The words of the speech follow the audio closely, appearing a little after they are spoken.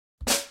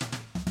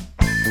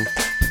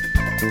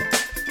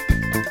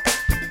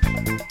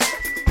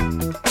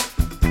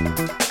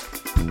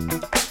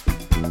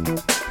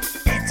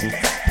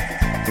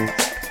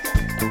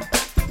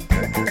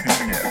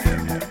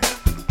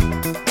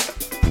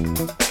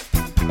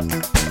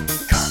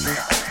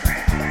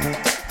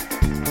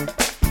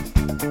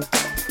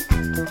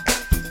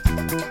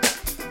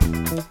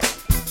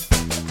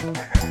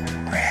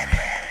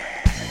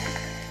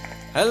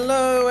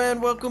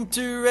and welcome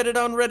to Reddit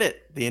on Reddit,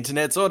 the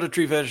internet's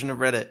auditory version of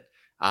Reddit.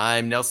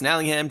 I'm Nelson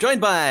Allingham,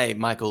 joined by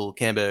Michael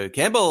Cambo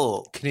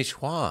Campbell.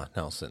 Konnichiwa,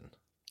 Nelson.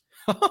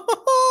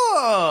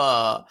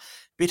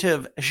 Bit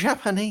of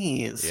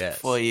Japanese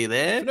for you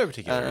there. For no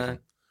particular reason.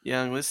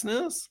 Young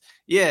listeners.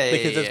 Yeah,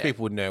 because as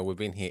people would know, we've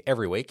been here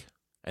every week,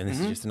 and this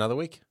is just another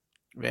week.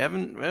 We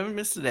haven't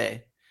missed a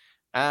day.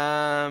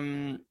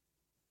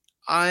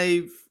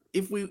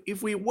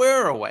 If we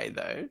were away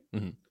though,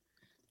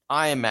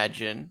 I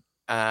imagine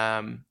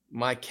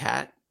my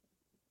cat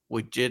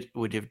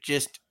would have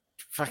just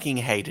fucking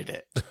hated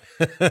it.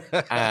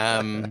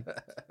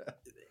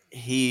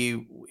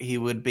 He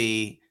would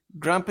be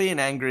grumpy and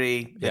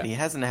angry that he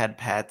hasn't had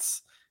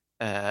pets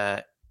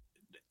for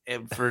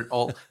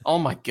all. Oh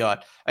my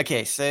god.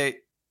 Okay, so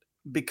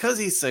because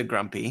he's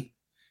been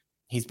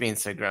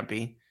so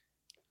grumpy,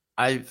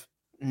 I've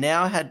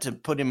now had to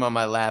put him on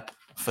my lap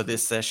for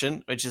this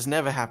session, which has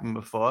never happened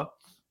before.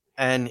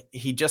 And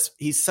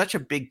he's such a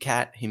big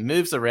cat. He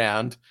moves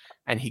around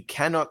and he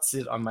cannot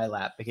sit on my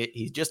lap.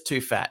 He's just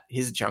too fat.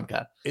 He's a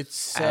chunker.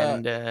 It's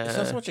not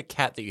so much a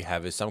cat that you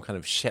have as some kind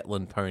of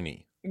Shetland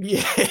pony.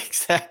 Yeah,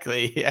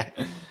 exactly. Yeah.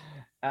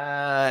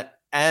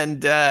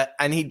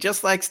 And he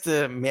just likes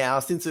to meow.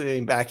 Since we've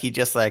been back, he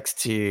just likes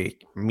to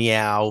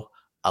meow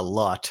a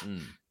lot.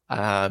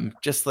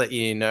 Just let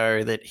you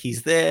know that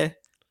he's there.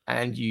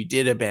 And you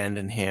did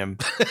abandon him,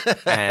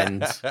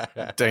 and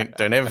don't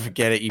ever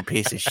forget it, you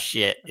piece of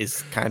shit,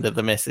 is kind of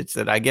the message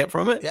that I get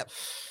from it. Yep.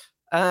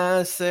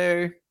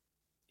 So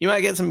you might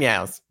get some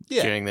meows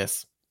during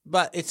this.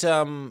 But it's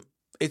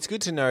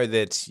good to know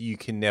that you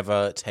can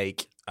never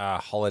take a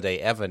holiday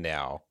ever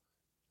now.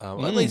 At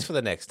least for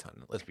the next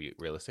time. Let's be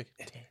realistic.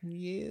 10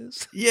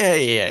 years?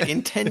 Yeah.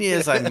 In 10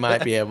 years, I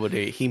might be able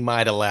to. He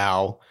might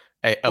allow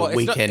a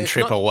weekend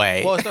trip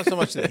away. Well, it's not so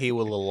much that he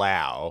will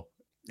allow.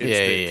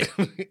 Yeah.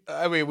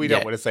 I mean, we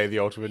don't want to say the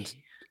ultimate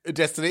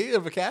destiny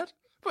of a cat.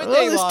 But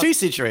there's two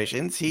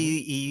situations.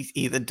 He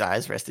either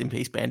dies, rest in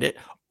peace, Bandit,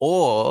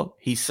 or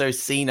he's so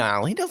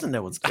senile he doesn't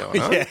know what's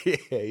going on.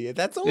 Yeah.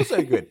 That's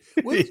also good.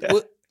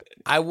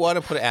 I want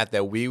to put it out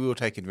there. We will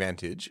take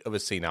advantage of a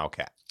senile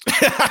cat.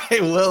 I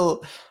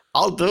will.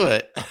 I'll do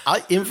it.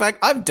 In fact,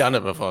 I've done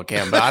it before,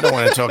 Cam, but I don't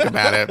want to talk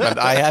about it. But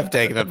I have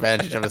taken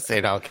advantage of a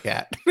senile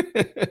cat.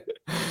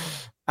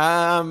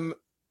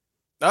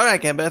 All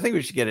right, Cam, but I think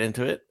we should get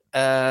into it.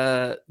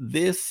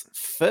 This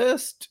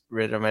first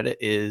Reddit on Reddit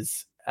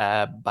is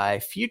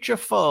by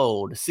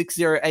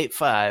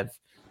FutureFold6085,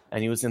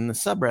 and he was in the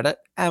subreddit,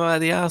 Am I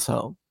the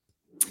Asshole?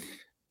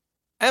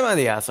 Am I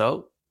the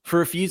asshole for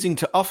refusing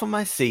to offer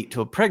my seat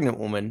to a pregnant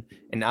woman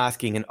and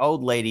asking an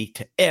old lady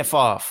to F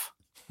off?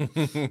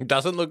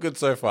 Doesn't look good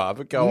so far,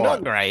 but go on.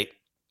 Not great.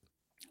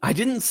 I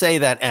didn't say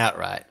that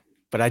outright,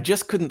 but I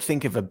just couldn't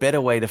think of a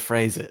better way to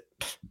phrase it.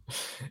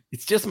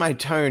 It's just my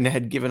tone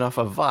had given off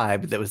a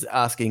vibe that was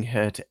asking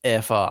her to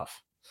F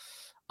off.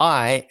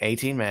 I,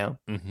 18 male,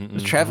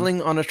 was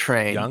traveling on a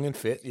train. Young and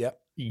fit, yep.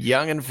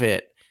 Young and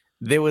fit.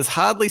 There was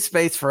hardly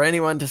space for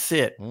anyone to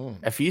sit.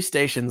 A few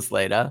stations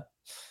later,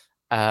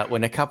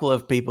 when a couple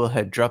of people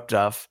had dropped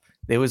off,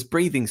 there was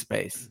breathing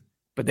space,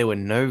 but there were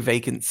no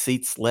vacant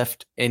seats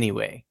left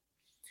anyway.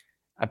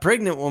 A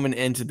pregnant woman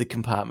entered the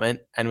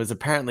compartment and was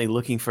apparently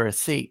looking for a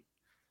seat.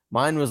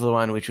 Mine was the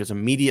one which was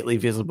immediately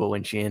visible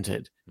when she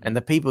entered, and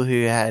the people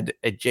who had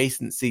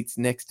adjacent seats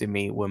next to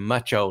me were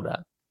much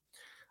older.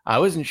 I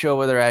wasn't sure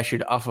whether I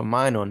should offer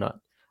mine or not.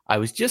 I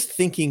was just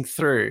thinking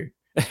through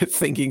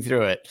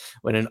it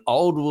when an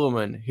old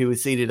woman who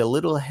was seated a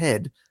little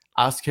ahead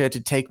asked her to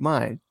take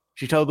mine.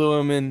 She told the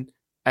woman,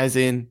 as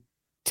in,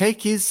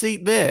 take his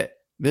seat there.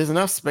 There's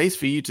enough space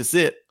for you to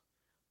sit.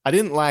 I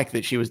didn't like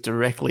that she was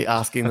directly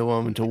asking the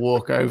woman to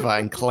walk over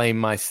and claim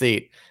my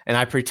seat, and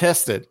I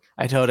protested.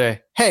 I told her,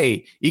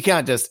 hey, you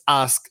can't just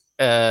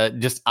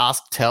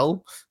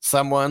tell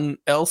someone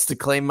else to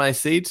claim my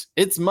seat.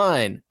 It's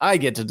mine. I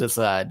get to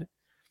decide.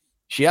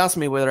 She asked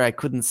me whether I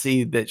couldn't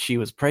see that she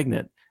was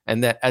pregnant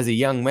and that as a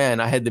young man,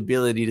 I had the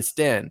ability to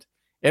stand.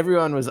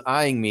 Everyone was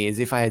eyeing me as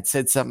if I had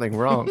said something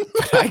wrong,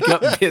 but I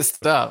got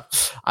pissed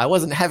off. I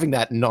wasn't having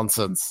that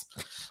nonsense.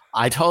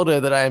 I told her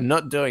that I am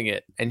not doing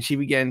it, and she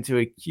began to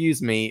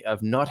accuse me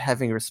of not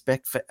having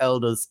respect for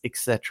elders,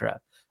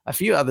 etc. A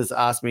few others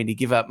asked me to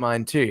give up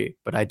mine too,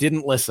 but I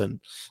didn't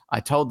listen. I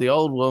told the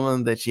old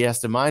woman that she has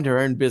to mind her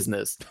own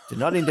business, to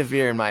not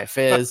interfere in my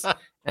affairs,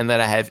 and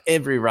that I have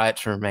every right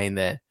to remain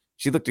there.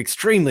 She looked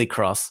extremely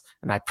cross,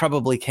 and I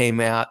probably came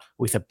out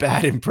with a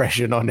bad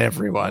impression on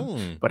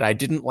everyone, but I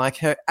didn't like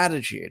her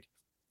attitude.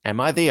 Am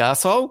I the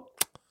asshole?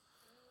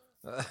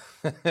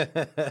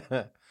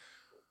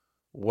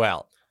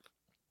 Well,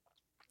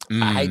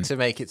 I hate to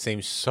make it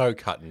seem so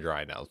cut and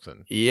dry,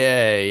 Nelson.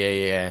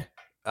 Yeah.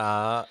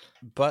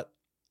 But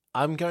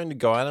I'm going to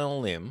go out on a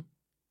limb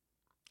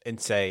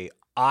and say,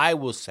 I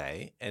will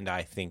say, and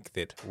I think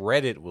that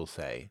Reddit will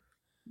say,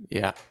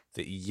 that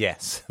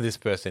yes, this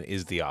person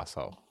is the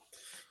asshole.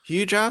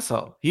 Huge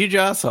asshole.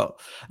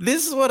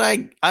 This is what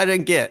I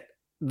don't get.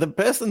 The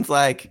person's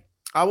like,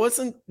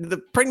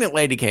 The pregnant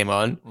lady came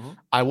on. Mm-hmm.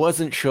 I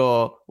wasn't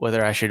sure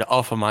whether I should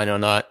offer mine or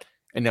not.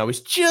 And I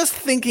was just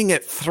thinking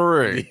it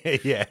through.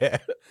 Yeah.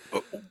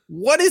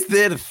 What is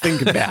there to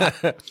think about?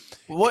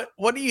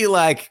 What are you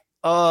like?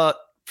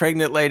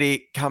 Pregnant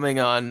lady coming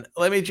on.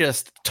 Let me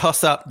just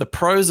toss up the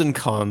pros and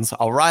cons.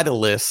 I'll write a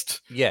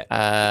list.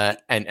 Yeah.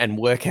 And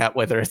work out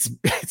whether it's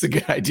a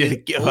good idea to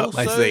give up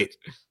my seat.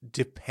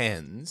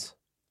 Depends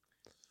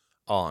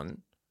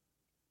on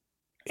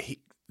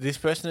this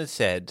person had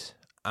said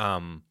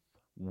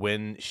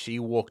when she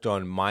walked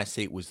on, my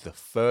seat was the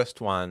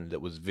first one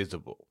that was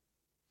visible.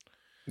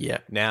 Yeah.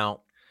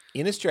 Now,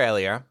 in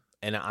Australia,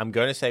 and I'm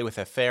going to say with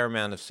a fair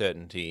amount of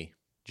certainty,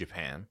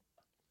 Japan,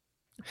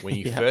 when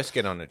you first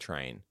get on a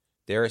train,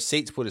 there are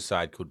seats put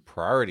aside called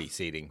priority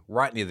seating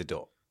right near the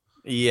door.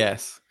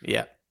 Yes.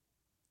 Yeah.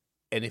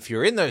 And if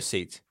you're in those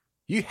seats,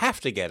 you have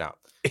to get up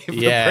if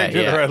the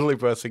pregnant or elderly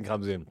person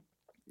comes in.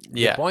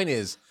 Yeah. The point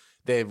is,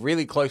 they're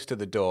really close to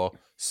the door,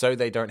 so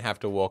they don't have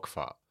to walk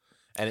far.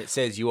 And it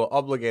says you are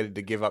obligated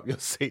to give up your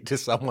seat to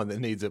someone that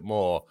needs it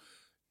more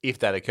if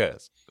that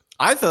occurs.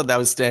 I thought that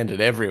was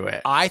standard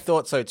everywhere. I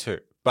thought so too.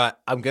 But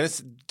I'm going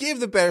to give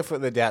the benefit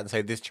of the doubt and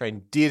say this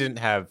train didn't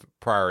have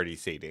priority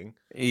seating.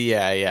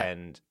 Yeah.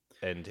 And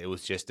it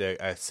was just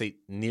a seat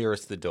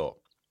nearest the door.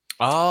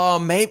 Oh,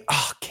 maybe.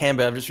 Oh,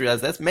 Canberra, I've just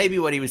realized that's maybe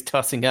what he was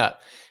tossing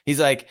up. He's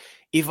like,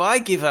 if I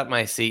give up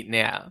my seat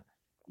now,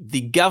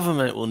 the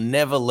government will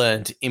never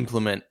learn to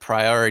implement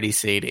priority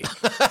seating.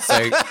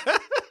 So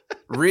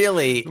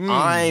really,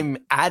 I'm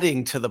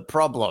adding to the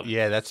problem.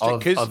 Yeah, that's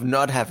true. Of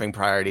not having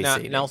priority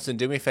seating. Nelson,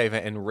 do me a favor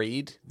and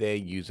read their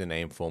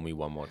username for me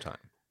one more time.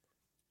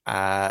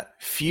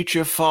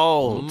 Future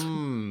Fold.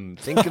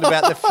 Thinking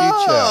about the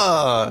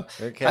future.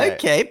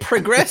 Okay,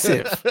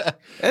 progressive.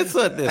 That's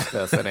what this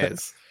person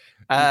is.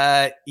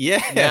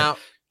 Yeah. Now,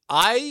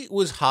 I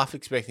was half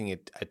expecting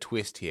a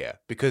twist here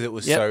because it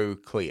was so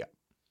clear.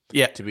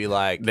 Yeah. To be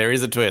like... There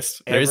is a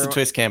twist. There is a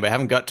twist, Cam, but I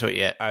haven't got to it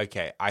yet.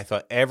 Okay. I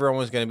thought everyone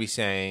was going to be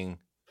saying,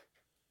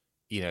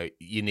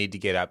 you need to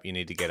get up, you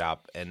need to get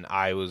up. And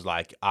I was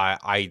like,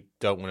 I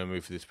don't want to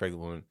move for this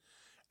pregnant woman.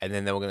 And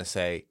then they were going to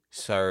say,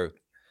 so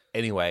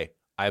anyway,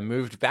 I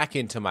moved back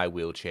into my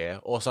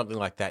wheelchair or something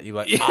like that. You're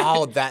like,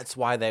 oh, that's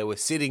why they were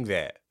sitting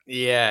there.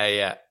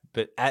 Yeah.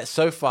 But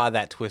so far,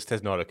 that twist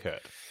has not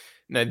occurred.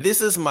 No,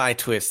 this is my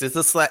twist.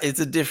 It's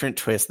a different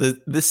twist.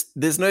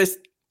 There's no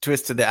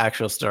twist to the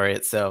actual story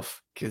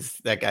itself because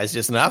that guy's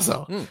just an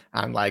asshole.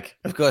 I'm like,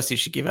 of course you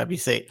should give up your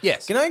seat.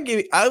 Yes.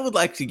 I would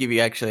like to give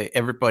you actually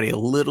everybody a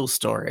little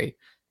story.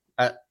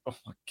 Oh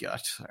my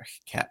God, sorry,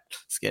 cat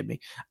scared me.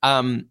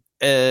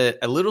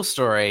 A little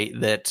story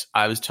that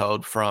I was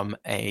told from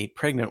a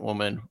pregnant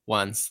woman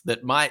once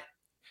that might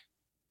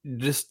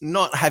just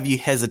not have you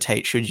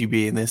hesitate should you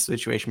be in this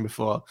situation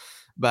before.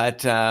 But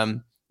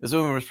this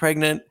woman was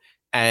pregnant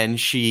and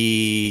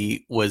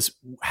she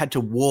had to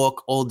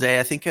walk all day.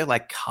 I think her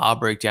car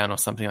broke down or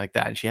something like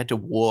that. And she had to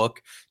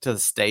walk to the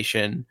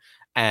station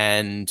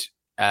and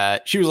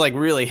she was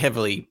really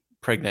heavily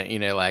pregnant,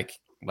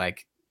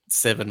 like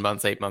 7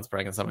 months, 8 months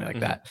pregnant, something like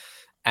that.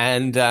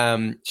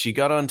 And she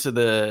got onto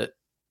the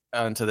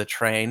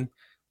train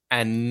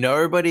and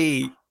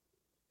nobody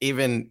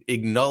even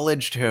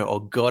acknowledged her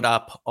or got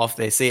up off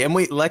their seat. And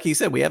we, like you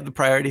said, we have the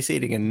priority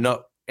seating and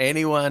not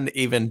anyone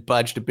even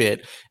budged a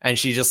bit. And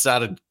she just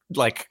started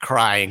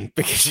crying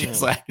because she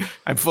was like,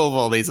 I'm full of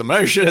all these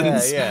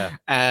emotions. Yeah.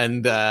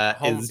 And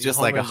it's just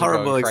a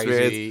horrible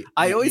experience.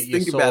 I always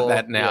think about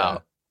that now. Yeah.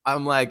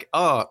 I'm like,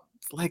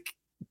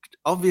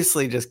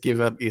 obviously just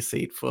give up your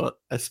seat for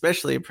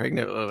especially a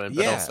pregnant woman,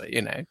 but also,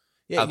 Yeah,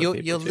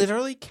 you're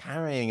literally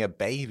carrying a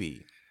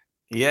baby.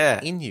 Yeah.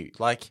 In you.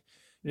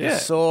 You're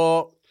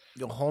sore,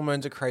 your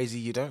hormones are crazy,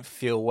 you don't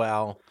feel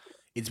well.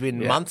 It's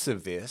been months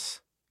of this.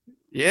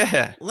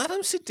 Yeah. Let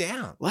them sit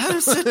down.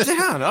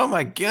 Oh,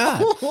 my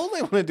God. All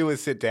they want to do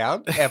is sit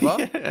down, ever.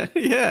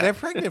 Yeah. They're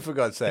pregnant, for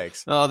God's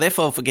sakes. Oh, they're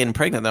full for getting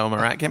pregnant, though, am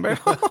I right, Kimber?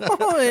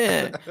 Oh,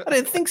 yeah. I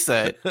didn't think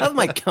so. I love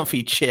my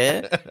comfy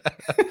chair.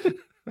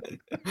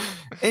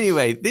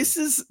 Anyway, this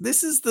is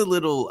the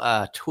little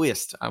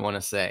twist I want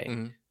to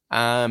say.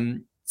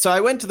 So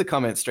I went to the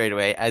comments straight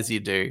away, as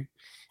you do.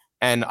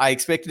 And I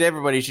expected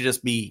everybody to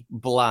just be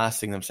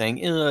blasting them,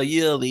 saying, oh,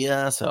 you're the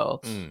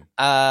asshole.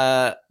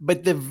 But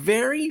the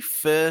very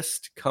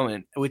first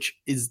comment, which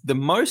is the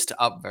most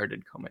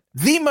upvoted comment,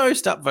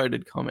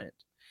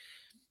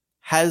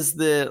 has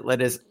the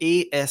letters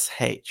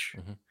ESH,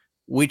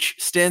 which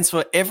stands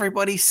for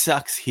everybody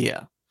sucks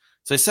here.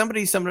 So someone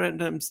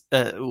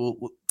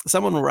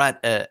will write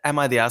Am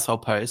I the Asshole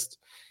post,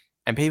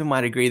 and people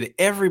might agree that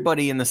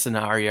everybody in the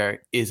scenario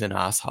is an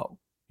asshole.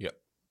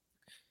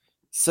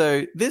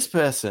 So this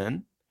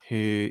person,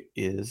 who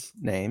is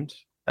named,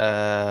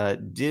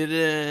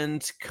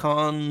 didn't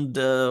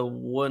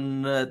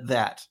conda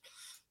that.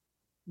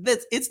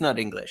 It's not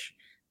English.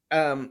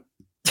 Sorry.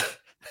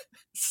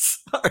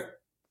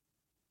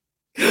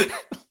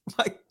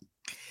 My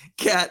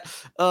cat.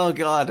 Oh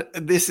God,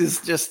 this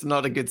is just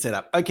not a good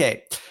setup.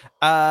 Okay.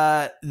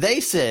 They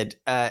said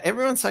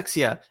everyone sucks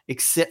here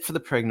except for the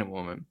pregnant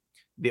woman.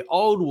 The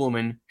old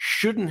woman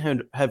shouldn't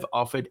have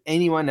offered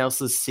anyone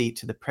else's seat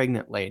to the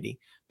pregnant lady,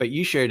 but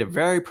you showed a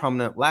very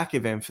prominent lack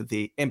of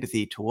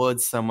empathy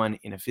towards someone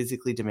in a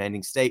physically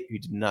demanding state who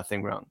did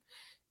nothing wrong.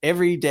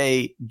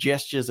 Everyday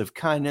gestures of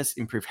kindness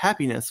improve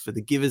happiness for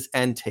the givers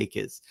and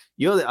takers.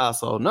 You're the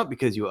asshole not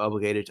because you were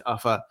obligated to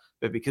offer,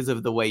 but because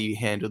of the way you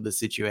handled the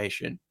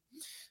situation.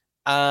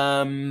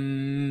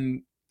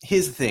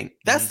 Here's the thing.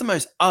 That's the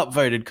most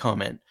upvoted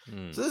comment.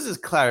 So let's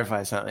just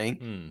clarify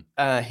something.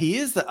 He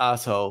is the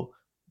asshole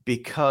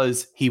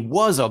because he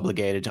was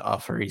obligated to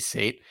offer his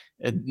seat,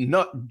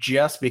 not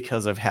just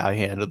because of how he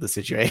handled the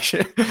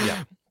situation.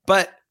 Yeah.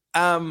 But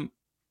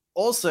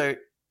also,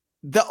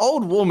 the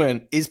old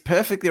woman is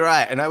perfectly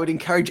right, and I would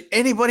encourage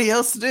anybody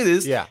else to do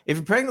this. Yeah. If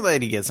a pregnant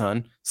lady gets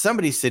on,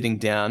 somebody's sitting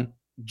down,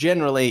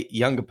 generally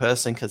younger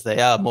person because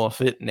they are more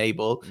fit and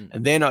able,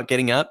 and they're not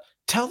getting up,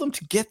 tell them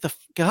to get the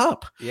fuck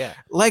up. Yeah.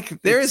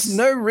 Like, there is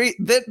no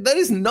that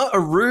is not a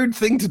rude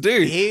thing to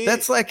do.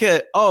 That's like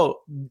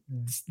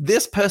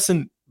this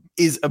person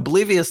is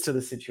oblivious to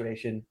the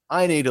situation.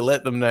 I need to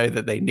let them know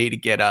that they need to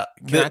get up.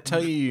 Can I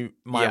tell you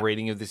my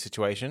reading of this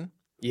situation?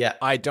 Yeah.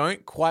 I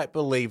don't quite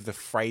believe the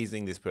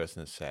phrasing this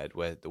person has said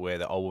where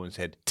the old woman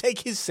said, take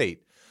his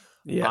seat.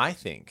 Yeah. I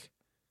think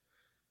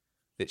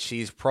that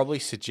she's probably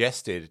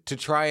suggested to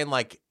try and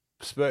like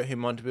spur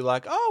him on to be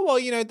like, oh, well,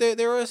 you know,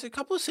 there are a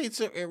couple of seats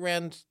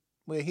around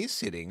where he's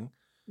sitting.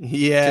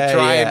 Yeah. To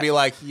try and be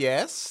like,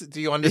 yes,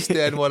 do you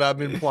understand what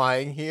I'm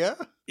implying here?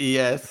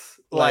 Yes.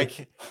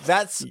 Like,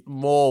 that's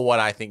more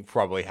what I think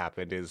probably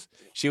happened is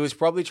she was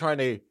probably trying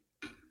to,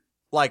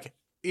 like,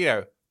 you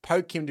know,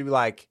 poke him to be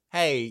like,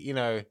 hey, you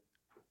know,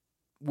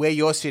 where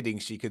you're sitting,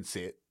 she could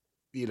sit,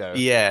 you know.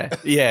 Yeah,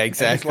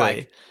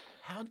 exactly.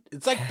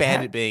 It's like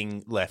Bandit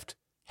being left.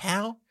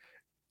 How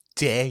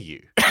dare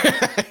you?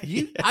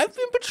 I've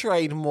been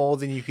betrayed more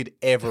than you could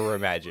ever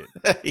imagine.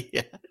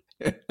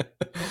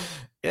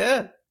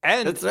 Yeah,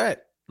 and that's right.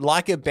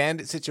 Like a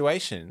Bandit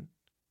situation.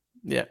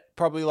 Yeah,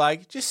 probably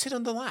like just sit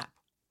on the lap.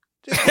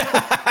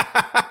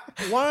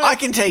 I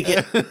can take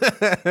it.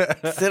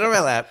 Sit on my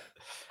lap.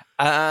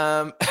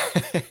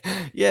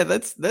 Yeah,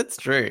 that's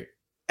true.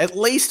 At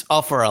least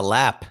offer a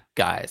lap,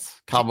 guys.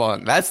 Come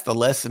on, that's the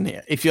lesson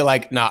here. If you're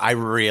like, no, I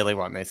really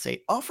want this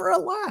seat, offer a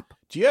lap.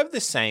 Do you have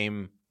the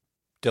same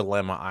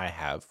dilemma I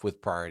have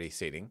with priority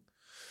seating?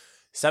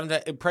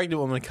 Sometimes a pregnant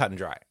woman, cut and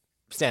dry,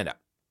 stand up.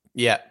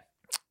 Yeah.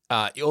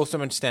 You also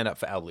meant to stand up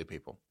for elderly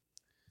people.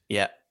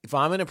 Yeah. If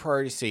I'm in a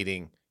priority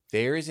seating,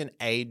 there is an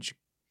age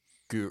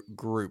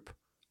group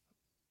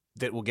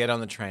that will get on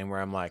the train where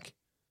I'm like,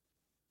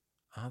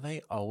 are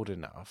they old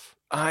enough?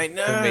 I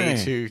know. For me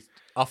to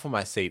offer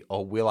my seat,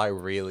 or will I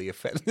really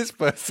offend this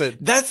person?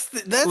 That's the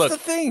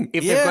thing.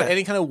 If they've got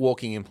any kind of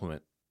walking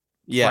implement,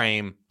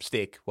 frame,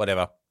 stick,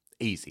 whatever,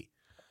 easy.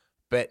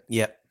 But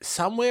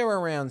somewhere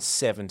around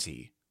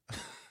 70.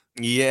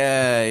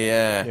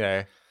 Yeah. You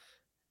know,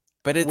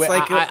 but it's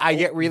like I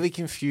get really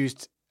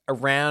confused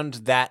around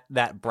that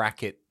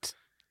bracket.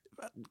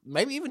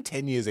 Maybe even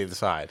 10 years either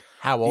side.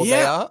 How old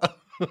they are?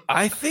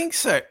 I think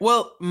so.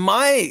 Well,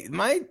 my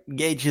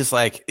gauge is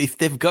like if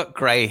they've got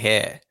grey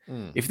hair,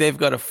 if they've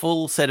got a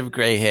full set of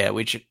grey hair,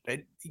 which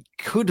it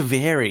could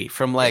vary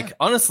from like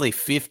honestly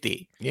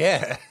 50.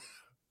 Yeah.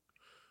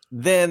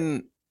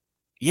 Then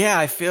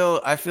I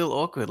feel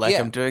awkward, like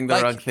I'm doing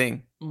the wrong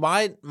thing.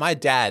 My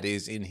dad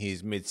is in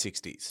his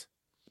mid-60s.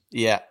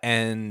 Yeah.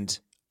 And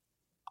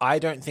I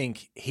don't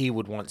think he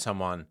would want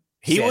someone.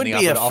 He would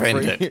be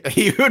offended.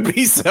 He would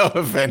be so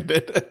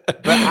offended.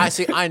 But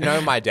I know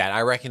my dad.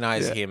 I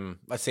recognize him.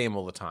 I see him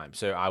all the time,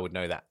 so I would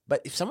know that.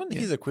 But if someone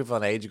his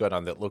equivalent age got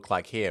on that looked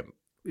like him,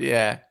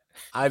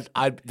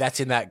 that's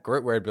in that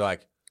group where it'd be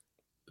like,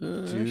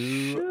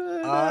 do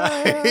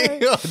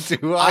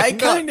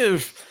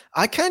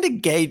I kind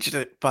of gauged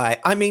it by.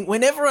 I mean,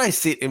 whenever I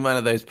sit in one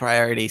of those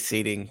priority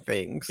seating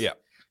things,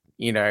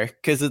 you know,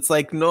 because it's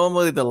like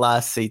normally the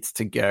last seats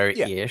to go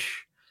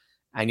ish.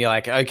 And you're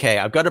like, okay,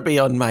 I've got to be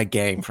on my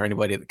game for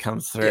anybody that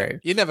comes through. Yeah,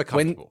 you're never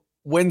comfortable.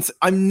 When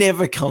I'm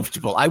never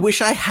comfortable. I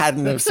wish I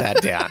hadn't have sat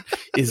down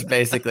is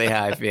basically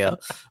how I feel.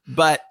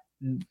 But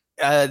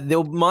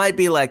there might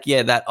be like,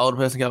 that old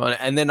person come on.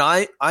 And then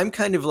I'm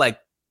kind of like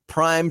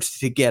primed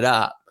to get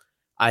up,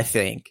 I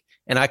think.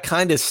 And I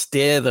kind of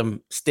stare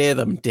them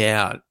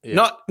down.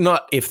 Yeah.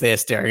 Not if they're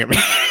staring at me.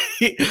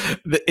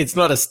 It's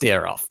not a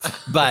stare off.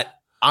 But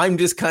I'm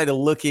just kind of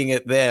looking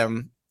at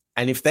them.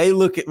 And if they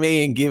look at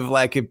me and give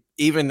like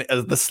even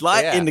the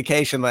slight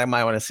indication that I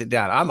might want to sit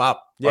down, I'm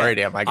up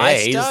already at my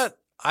gaze.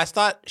 I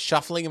start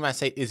shuffling in my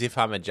seat as if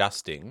I'm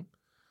adjusting.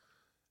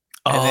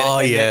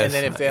 And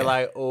then if they're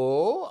like,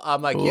 oh,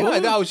 I'm like,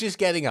 I was just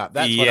getting up.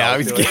 That's what I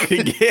was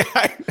doing.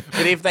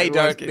 But if they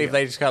don't, if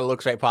they just kind of look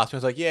straight past me,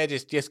 it's like,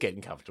 just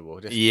getting comfortable.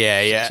 Just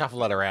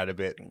shuffle it around a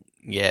bit.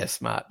 Yeah,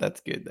 smart.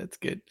 That's good.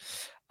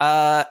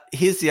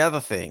 Here's the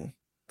other thing,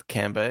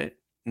 Cambo.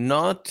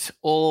 Not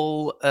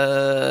all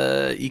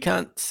you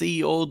can't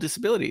see all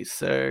disabilities,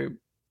 so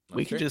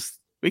we could just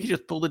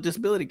pull the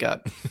disability card.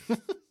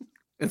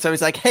 And so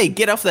he's like, hey,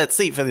 get off that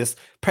seat for this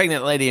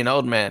pregnant lady and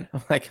old man.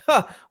 I'm like,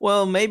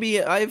 well,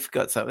 maybe I've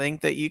got something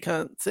that you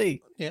can't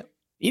see. Yeah.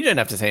 You don't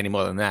have to say any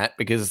more than that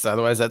because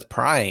otherwise that's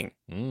prying.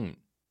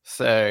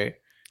 So,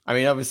 I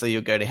mean, obviously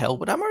you'll go to hell,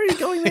 but I'm already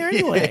going there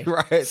anyway. Yeah,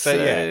 right.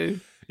 So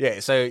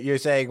so you're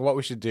saying what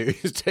we should do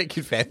is take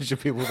advantage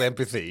of people's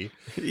empathy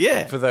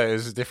for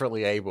those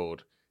differently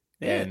abled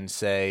and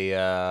say,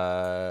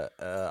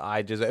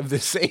 I deserve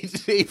this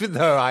seat even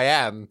though I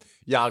am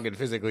young and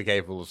physically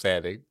capable of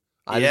standing.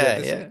 I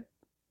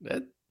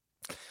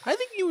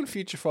think you and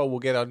Future Fall will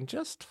get on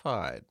just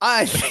fine.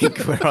 I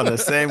think we're on the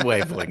same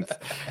wavelength.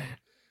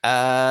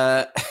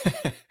 All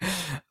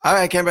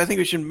right, Camber, I think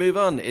we should move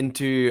on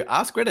into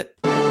Ask Reddit.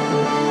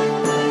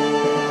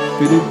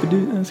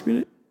 Ask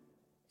Reddit.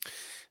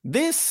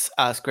 This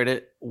Ask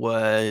Reddit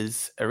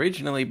was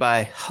originally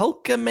by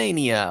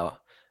Hulkamania,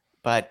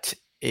 but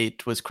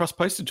it was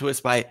cross-posted to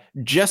us by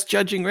Just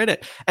Judging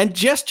Reddit. And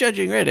Just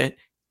Judging Reddit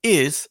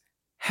is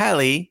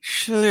Hallie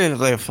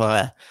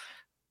Schliffer.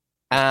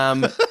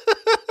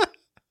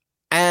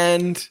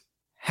 And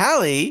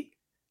Hallie,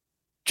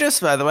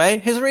 just by the way,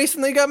 has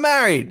recently got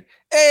married.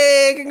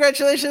 Hey,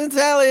 congratulations,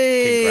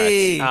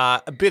 Hallie!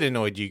 Congrats. A bit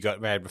annoyed you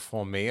got married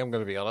before me, I'm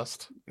going to be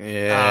honest.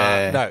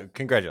 Yeah. No,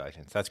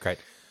 congratulations. That's great.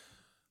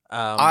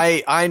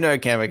 I know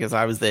Camber because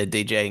I was there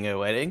DJing her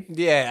wedding.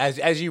 Yeah,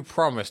 as you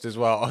promised as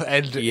well.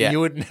 And you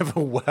would never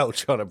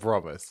welch on a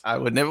promise. I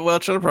would never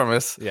welch on a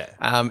promise. Yeah.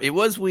 It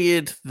was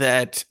weird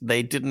that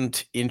they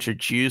didn't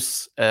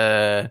introduce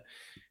the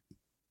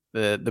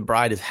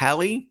bride as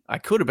Hallie. I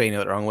could have been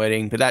at the wrong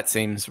wedding, but that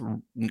seems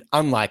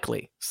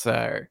unlikely.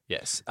 So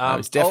yes, I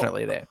was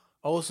definitely there.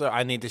 Also,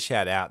 I need to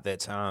shout out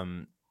that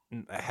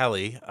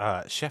Hallie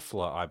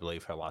Scheffler, I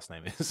believe her last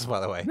name is,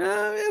 by the way.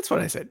 No, that's what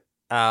I said.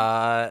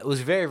 Was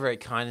very, very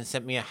kind and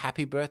sent me a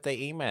happy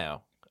birthday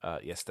email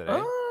yesterday.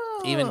 Oh.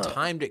 Even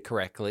timed it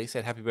correctly.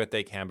 Said happy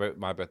birthday, Camber.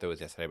 My birthday was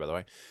yesterday, by the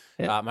way.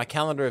 Yeah. My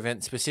calendar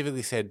event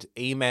specifically said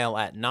email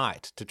at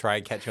night to try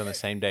and catch you on the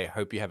same day.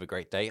 Hope you have a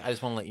great day. I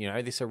just want to let you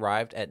know this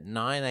arrived at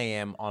 9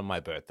 a.m. on my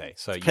birthday.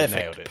 So you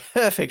nailed it.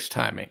 Perfect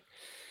timing.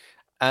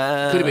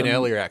 Could have been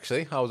earlier,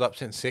 actually. I was up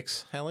since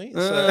 6, Hallie.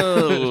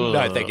 So.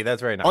 No, thank you.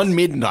 That's very nice. On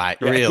midnight,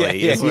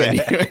 really, is when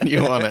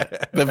you want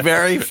it. The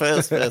very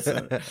first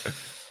person.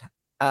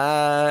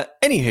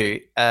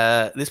 Anywho,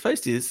 this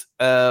post is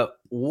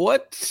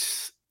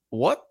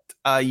what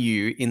are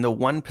you in the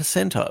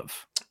 1%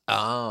 of?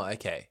 Oh,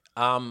 okay.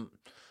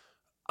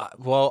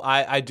 Well,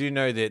 I do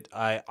know that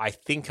I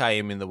think I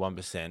am in the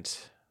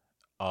 1%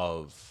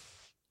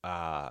 of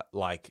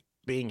like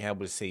being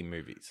able to see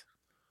movies.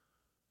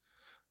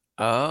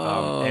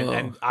 Oh,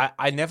 and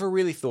I never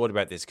really thought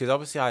about this because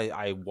obviously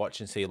I watch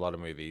and see a lot of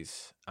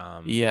movies.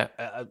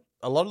 A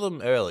lot of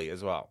them early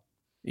as well.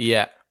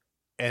 Yeah.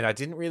 And I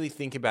didn't really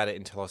think about it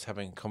until I was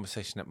having a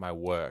conversation at my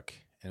work,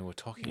 and we're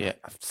talking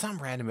about some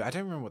random. I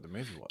don't remember what the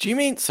movie was. Do you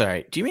mean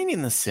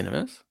in the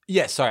cinemas?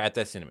 Yeah, sorry, at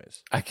the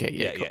cinemas. Okay,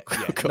 yeah.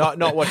 Cool.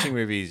 Not watching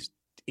movies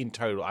in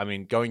total. I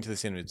mean, going to the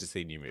cinemas to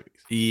see new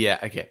movies. Yeah.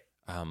 Okay.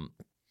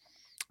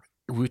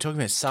 We were talking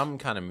about some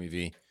kind of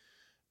movie,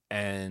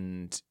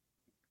 and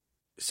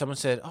someone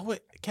said, "Oh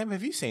wait, Cam,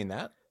 have you seen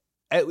that?"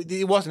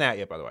 It wasn't out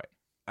yet, by the way.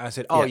 I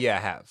said, "Oh yeah, I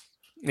have."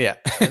 Yeah.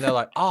 And they're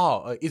like,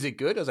 "Oh, is it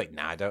good?" I was like,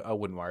 "Nah, I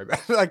wouldn't worry about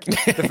it." Like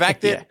the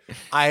fact that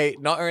I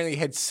not only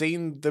had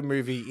seen the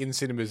movie in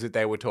cinemas that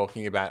they were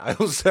talking about, I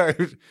also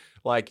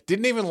like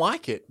didn't even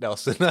like it,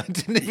 Nelson. I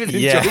didn't even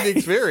enjoy the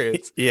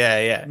experience.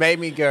 Yeah. Made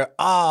me go,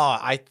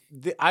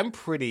 I'm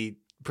pretty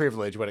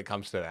privileged when it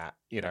comes to that,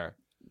 you know.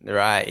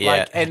 Right, yeah.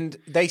 Like, and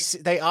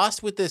they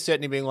asked with the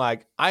certainty being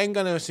like, I'm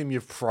going to assume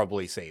you've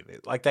probably seen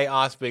it. Like they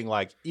asked being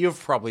like, you've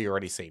probably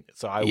already seen it.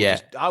 So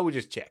I would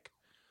just check.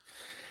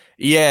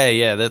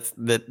 Yeah,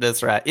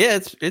 that's right. Yeah,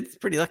 it's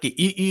pretty lucky.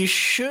 You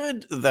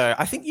should though.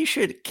 I think you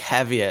should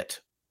caveat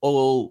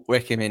all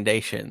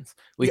recommendations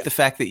with the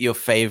fact that your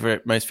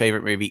most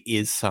favorite movie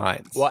is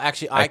Signs. Well,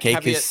 actually,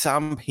 because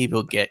some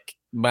people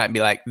might be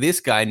like, this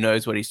guy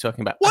knows what he's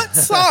talking about. What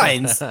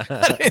Signs? I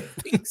don't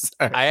think so.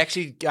 I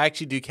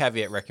actually do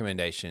caveat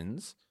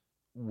recommendations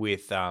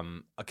with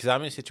because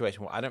I'm in a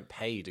situation where I don't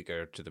pay to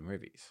go to the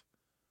movies.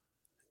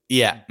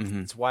 Yeah,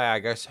 That's why I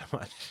go so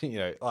much. You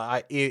know,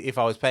 if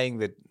I was paying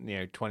the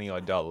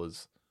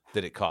 $20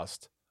 that it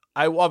cost,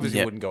 I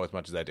obviously wouldn't go as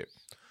much as I do.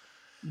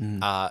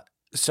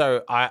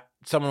 So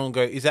someone will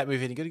go, "Is that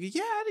movie any good?" I go,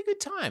 "Yeah, I had a good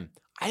time."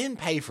 I didn't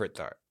pay for it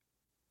though.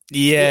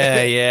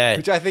 Yeah.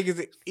 Which I think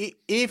is,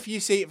 if you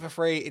see it for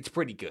free, it's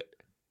pretty good.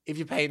 If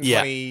you're paying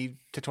 $20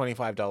 to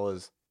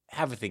 $25,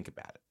 have a think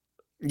about it.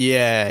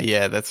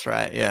 Yeah, that's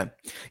right. Yeah.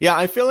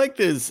 I feel like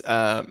there's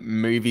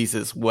movies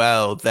as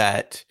well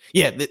that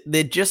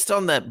they're just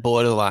on that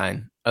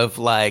borderline of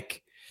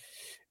like,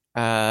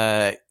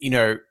 this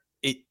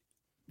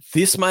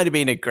might have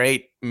been a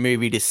great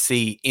movie to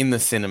see in the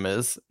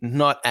cinemas,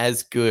 not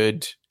as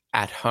good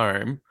at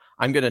home.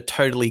 I'm going to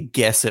totally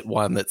guess at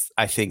one that's,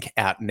 I think,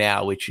 out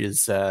now, which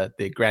is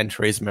the Gran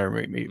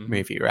Turismo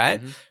movie,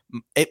 right? Mm-hmm.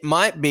 It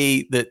might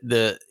be that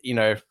the,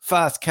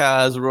 fast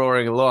cars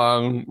roaring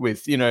along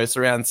with,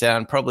 surround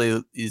sound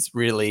probably is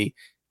really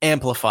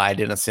amplified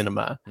in a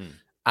cinema.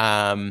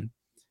 But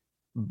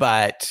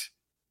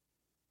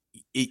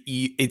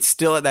it's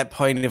still at that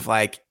point of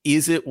like,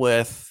 is it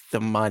worth the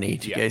money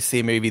to go see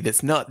a movie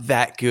that's not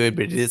that good,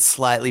 but it is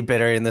slightly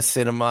better in the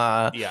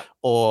cinema? Yeah.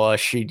 Or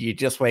should you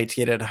just wait to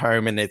get it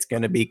home and it's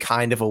going to be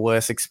kind of a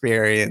worse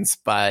experience,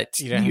 but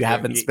you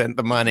haven't spent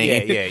the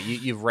money? Yeah.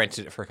 You've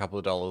rented it for a couple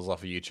of dollars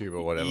off of YouTube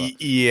or whatever.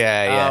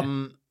 Yeah.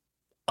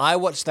 I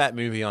watched that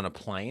movie on a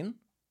plane.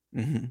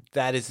 Mm-hmm.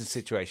 That is the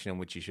situation in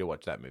which you should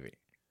watch that movie.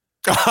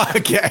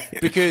 Okay.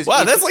 Because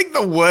that's like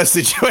the worst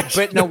situation.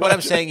 But no, what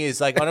I'm saying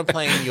is like on a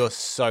plane, you're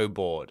so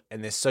bored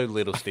and there's so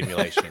little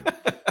stimulation.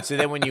 So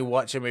then when you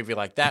watch a movie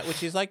like that,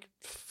 which is like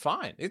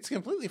fine, it's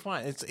completely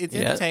fine. It's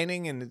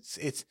entertaining and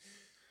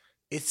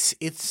it's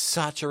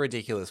such a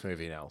ridiculous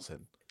movie,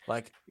 Nelson.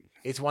 Like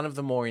it's one of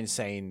the more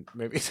insane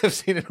movies I've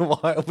seen in a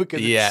while because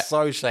it's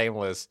so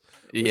shameless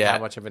with how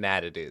much of an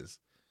ad it is.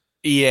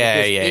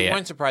 It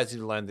won't surprise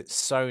you to learn that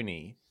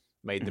Sony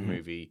made the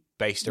movie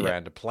based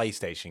around a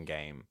PlayStation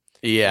game.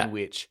 Yeah. In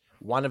which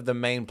one of the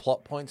main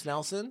plot points,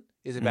 Nelson,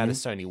 is about a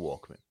Sony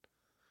Walkman.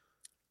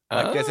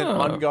 Like there's an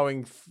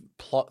ongoing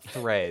plot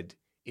thread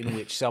in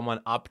which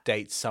someone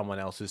updates someone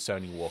else's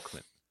Sony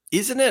Walkman.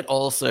 Isn't it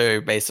also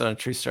based on a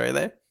true story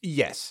there?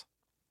 Yes.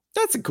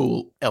 That's a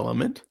cool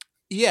element.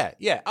 Yeah.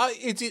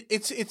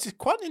 It's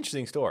quite an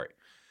interesting story.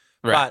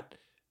 Right.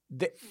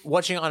 But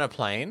watching it on a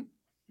plane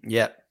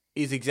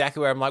is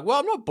exactly where I'm like,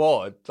 well, I'm not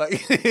bored.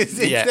 Like it's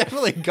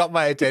definitely got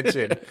my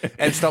attention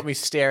and stopped me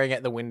staring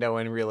at the window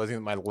and realizing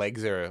that my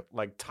legs are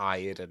like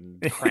tired and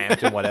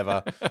cramped and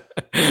whatever.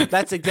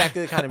 That's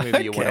exactly the kind of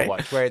movie you want to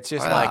watch, where it's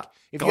just like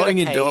if you had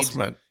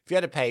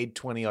to pay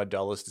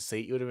 $20 to see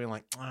it, you would have been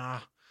like,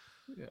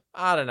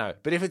 I don't know.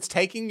 But if it's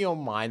taking your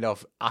mind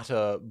off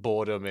utter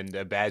boredom and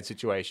a bad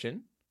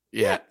situation,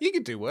 you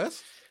could do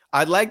worse.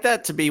 I'd like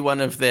that to be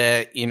one of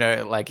their,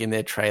 like in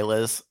their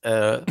trailers,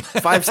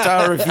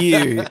 5-star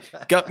review.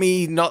 Got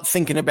me not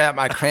thinking about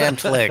my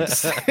cramped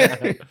legs.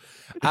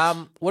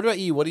 What about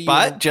you? What do you?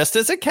 But just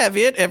as a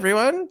caveat,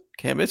 everyone,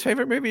 Cambo's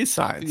favorite movie is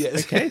Signs.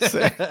 Yes. Okay,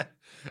 so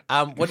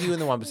what are you in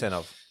the 1%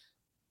 of?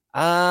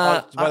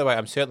 By the way,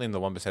 I'm certainly in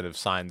the 1% of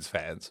Signs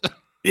fans.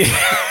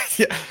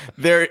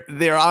 There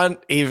aren't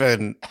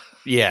even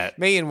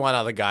me and one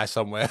other guy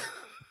somewhere.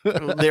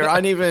 There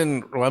aren't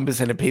even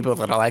 1% of people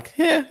that are like,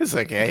 it's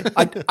okay.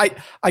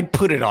 I'd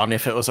put it on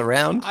if it was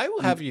around. I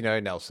will have you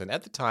know, Nelson,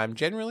 at the time,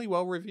 generally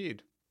well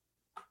reviewed.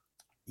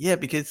 Yeah,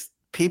 because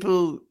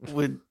people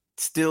were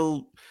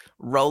still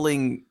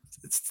rolling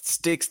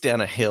sticks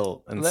down a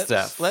hill and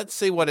stuff. Let's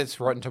see what its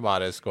Rotten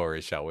Tomatoes score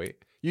is, shall we?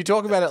 You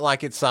talk about it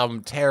like it's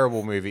some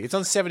terrible movie. It's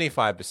on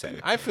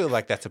 75%. I feel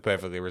like that's a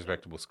perfectly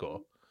respectable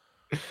score.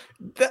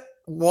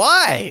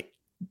 Why?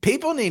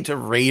 People need to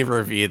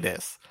re-review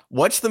this.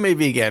 Watch the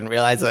movie again,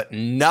 realize that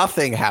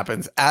nothing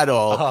happens at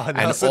all. And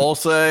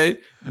also,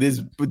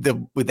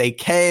 they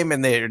came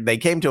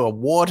to a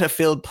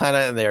water-filled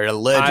planet and they're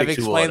allergic to water. I've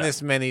explained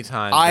this many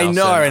times. I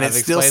know, and it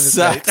still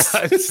sucks.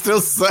 It still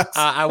sucks.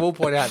 I will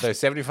point out, though,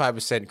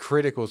 75%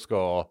 critical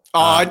score.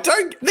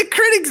 The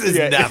critics is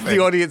nothing. The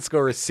audience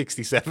score is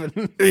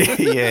 67.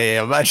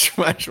 yeah, much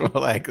more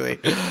likely.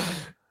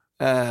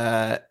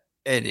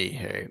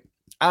 Anywho,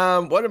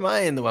 what am I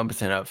in the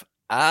 1% of?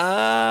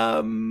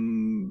 I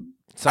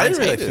didn't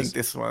really think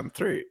this one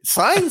through.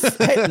 Signs?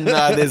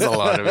 No, there's a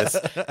lot of us.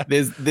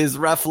 There's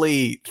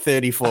roughly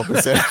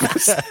 34% of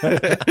us.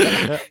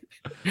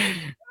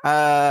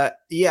 I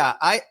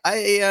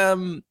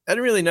don't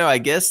really know. I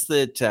guess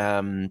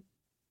that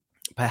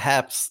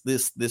perhaps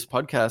this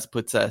podcast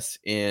puts us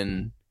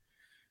in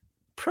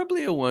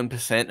probably a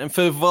 1%, and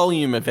for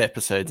volume of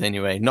episodes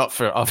anyway, not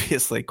for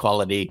obviously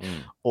quality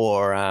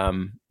or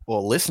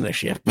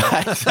listenership,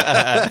 but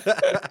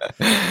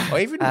or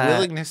even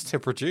willingness to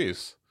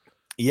produce.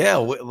 Yeah,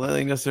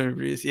 willingness to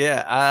produce.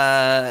 Yeah,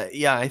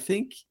 I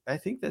think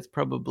that's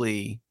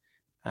probably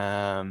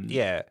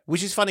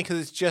which is funny because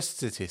it's just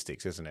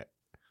statistics, isn't it?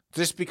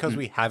 Just because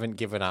we haven't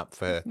given up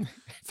for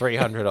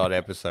 300 odd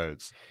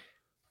episodes.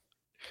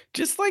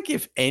 Just like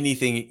if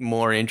anything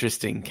more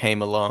interesting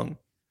came along.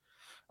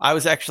 I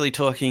was actually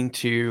talking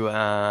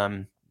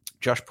to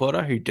Josh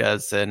Porter, who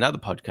does another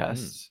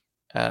podcast.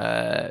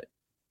 That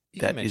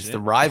is the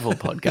rival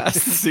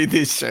podcast to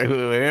this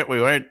show.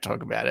 We won't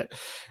talk about it.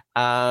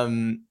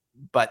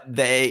 But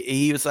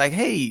he was like,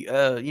 hey,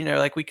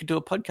 like we could do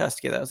a podcast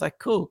together. I was like,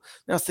 cool.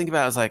 And I was thinking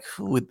about it, I was like,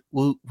 will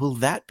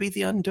that be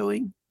the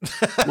undoing?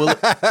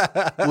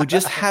 We're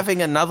just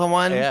having another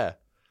one. Yeah.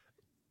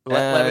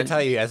 Let me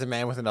tell you, as a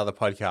man with another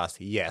podcast,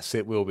 yes,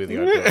 it will be the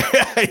undoing.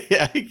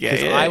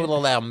 Yeah. I will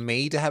allow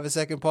me to have a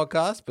second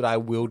podcast, but I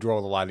will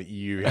draw the line at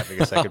you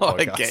having a second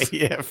podcast. Okay,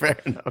 yeah, fair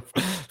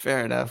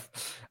enough.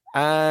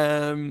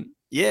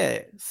 Yeah,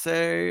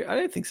 so I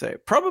don't think so.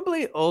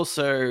 Probably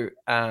also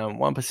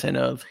 1%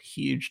 of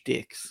huge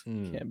dicks.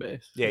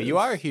 Cambo. Yeah, you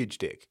are a huge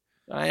dick.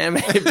 I am.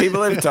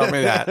 People have told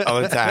me that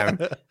all the time,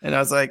 and I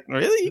was like,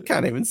 "Really? You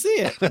can't even see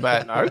it."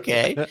 But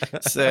okay,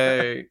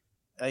 so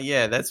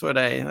yeah, that's what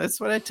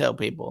I tell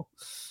people.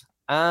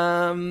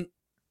 All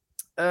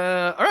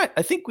right,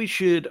 I think we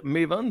should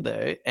move on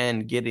though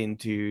and get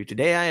into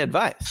Today I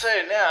Advise. So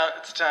now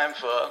it's time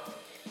for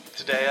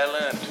Today I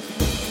Learned.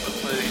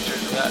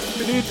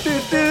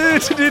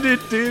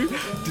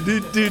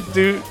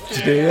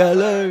 Today I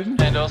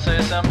Learned. And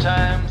also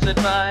sometimes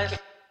advice.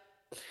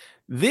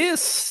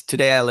 This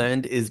Today I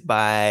Learned is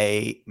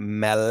by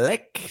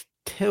Malek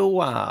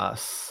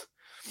Tewas.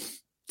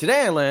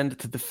 Today I learned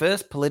that the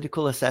first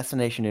political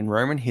assassination in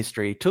Roman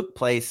history took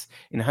place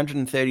in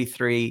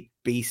 133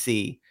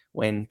 BC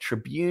when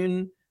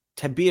Tribune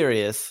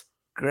Tiberius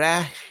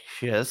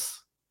Gracchus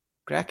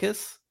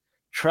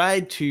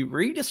tried to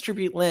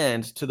redistribute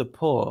land to the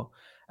poor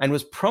and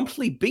was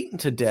promptly beaten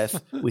to death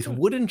with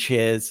wooden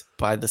chairs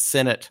by the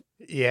Senate.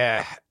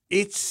 Yeah,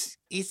 it's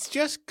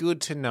just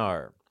good to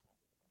know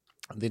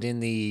that in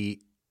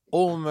the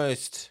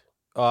almost,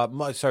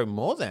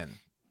 more than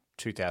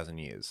 2,000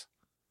 years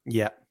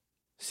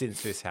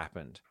since this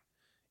happened,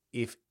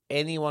 if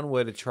anyone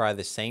were to try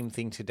the same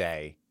thing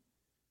today,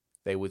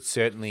 they would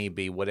certainly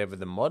be whatever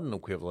the modern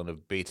equivalent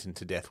of beaten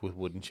to death with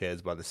wooden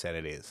chairs by the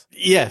Senate is.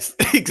 Yes,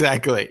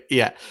 exactly.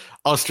 Yeah.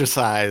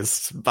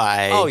 Ostracized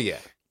by,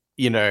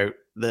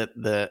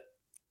 the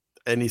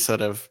any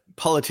sort of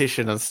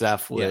politician and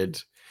stuff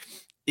would,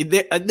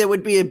 there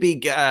would be a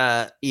big,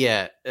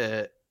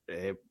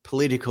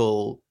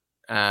 political,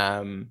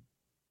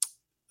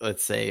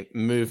 let's say,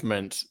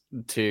 movement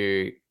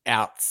to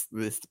out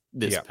this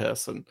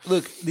person.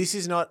 Look, this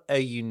is not a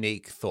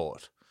unique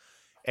thought.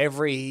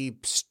 Every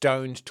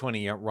stoned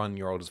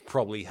 21-year-old has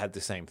probably had the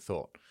same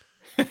thought.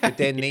 But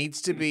there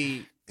needs to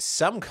be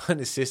some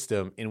kind of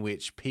system in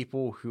which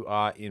people who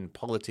are in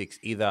politics,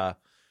 either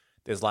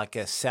there's like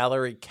a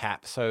salary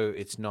cap so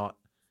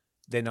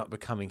they're not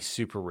becoming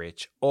super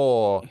rich,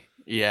 or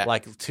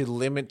like to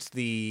limit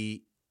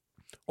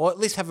or at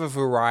least have a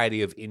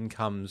variety of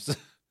incomes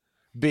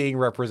being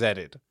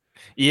represented.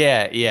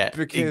 Yeah.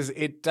 Because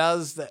it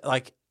does,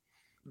 like,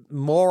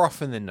 more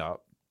often than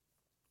not,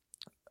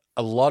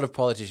 a lot of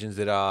politicians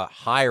that are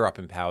higher up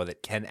in power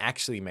that can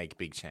actually make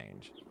big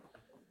change,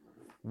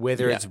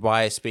 whether it's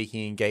by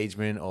speaking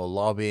engagement or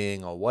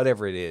lobbying or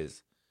whatever it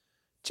is,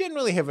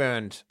 generally have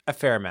earned a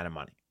fair amount of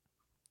money.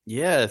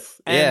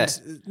 Yes.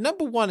 And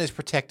number one is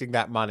protecting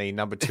that money.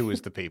 Number two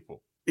is the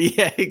people.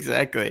 Yeah,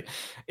 exactly.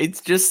 It's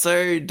just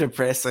so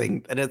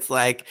depressing. And it's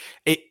like,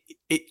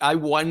 I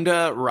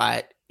wonder,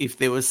 right, if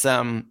there was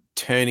some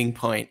turning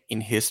point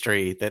in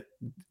history that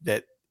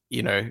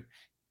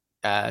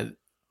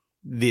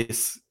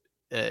this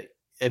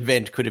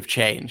event could have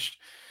changed,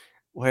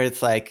 where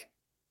it's like,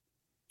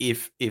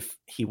 if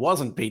he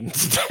wasn't beaten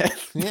to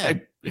death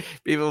by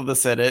people of the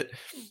Senate,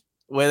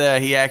 whether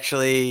he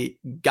actually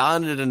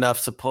garnered enough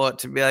support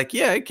to be like,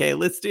 yeah, okay,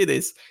 let's do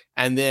this.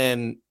 And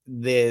then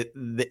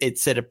it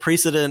set a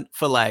precedent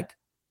for like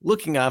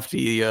looking after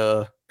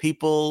your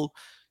people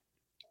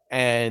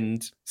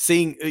and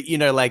seeing,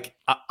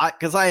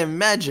 because I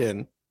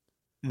imagine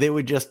there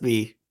would just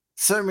be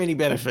so many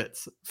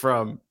benefits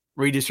from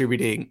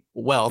redistributing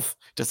wealth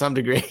to some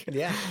degree.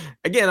 Yeah.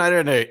 Again, I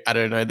don't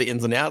know the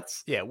ins and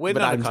outs. Yeah, we're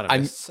not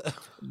economists.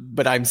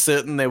 But I'm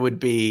certain there would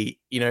be,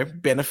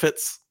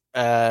 benefits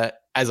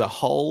as a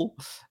whole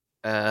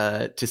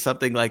to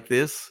something like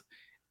this.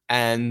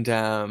 And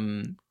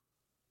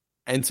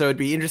so it'd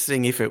be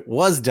interesting if it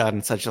was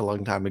done such a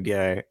long time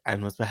ago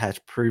and was perhaps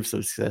proved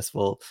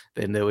successful,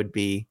 then there would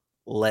be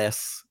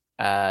less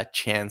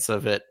chance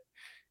of it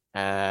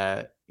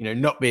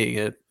not being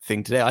a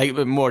thing today. Like,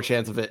 but more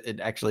chance of it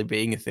actually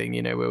being a thing,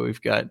 where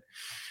we've got.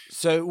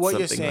 So what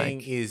you're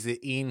saying is that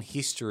in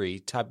history,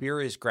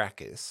 Tiberius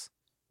Gracchus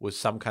was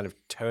some kind of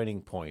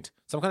turning point,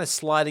 some kind of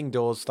sliding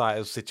doors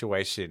style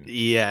situation.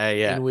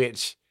 Yeah. In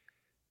which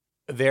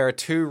there are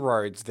two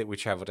roads that we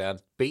travel down: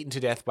 beaten to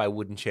death by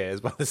wooden chairs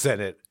by the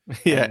Senate,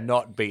 and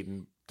not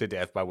beaten to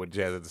death by wooden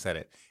chairs of the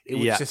Senate. In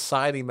which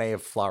society may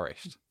have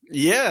flourished.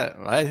 Yeah,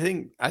 I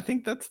think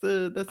that's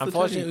the.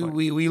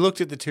 Unfortunately, we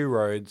looked at the two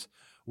roads.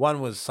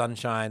 One was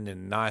sunshine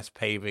and nice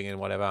paving and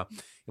whatever,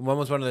 and one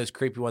was one of those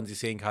creepy ones you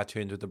see in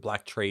cartoons with the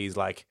black trees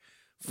like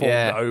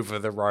formed over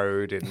the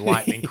road and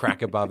lightning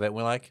crack above it. And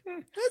we're like,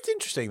 that's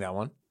interesting, that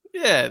one.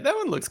 Yeah, that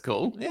one looks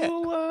cool. Yeah.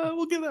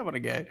 We'll give that one a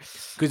go.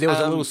 Because there was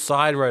a little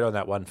side road on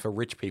that one for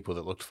rich people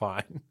that looked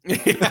fine. Yeah,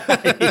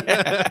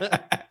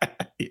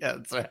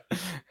 that's right.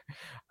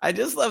 I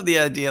just love the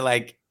idea.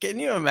 Like, can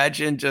you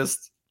imagine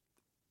just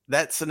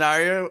that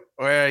scenario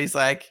where he's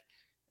like,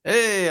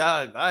 hey,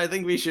 I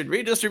think we should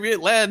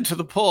redistribute land to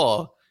the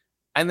poor.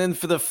 And then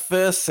for the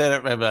first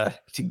Senate member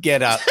to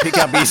get up, pick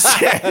up his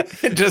chair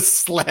and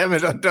just slam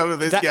it on top of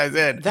this guy's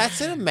head.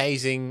 That's an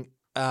amazing,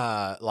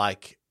 an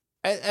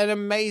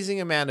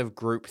amazing amount of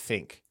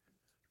groupthink.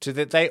 To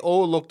that they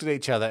all looked at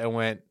each other and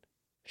went,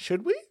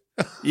 should we?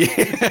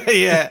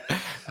 Yeah.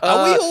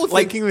 Are we all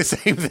thinking the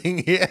same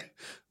thing here?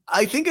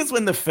 I think it's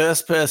when the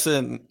first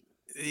person,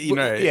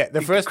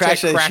 the first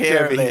crashed their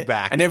chair over his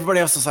back, and everybody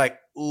else was like,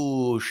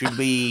 "Ooh, should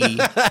we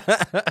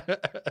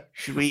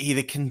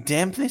either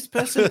condemn this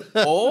person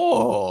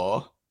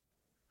or?"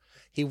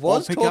 He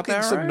was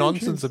talking some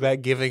nonsense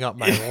about giving up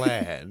my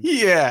land.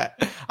 Yeah.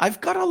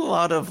 I've got a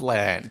lot of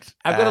land.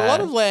 I've got a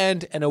lot of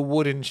land and a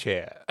wooden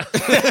chair.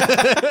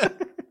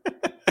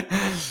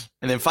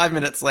 And then 5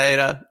 minutes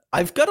later,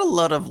 I've got a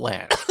lot of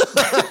land.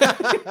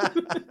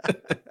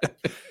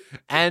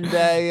 And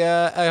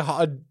a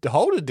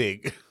hole to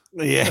dig.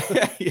 Yeah.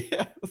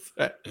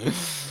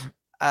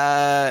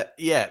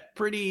 Yeah.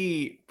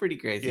 Pretty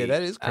crazy. Yeah,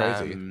 that is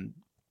crazy.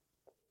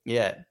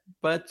 Yeah.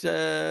 But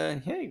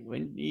hey,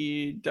 when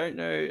you don't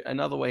know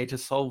another way to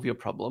solve your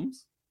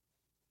problems,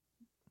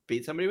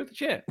 beat somebody with a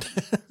chair.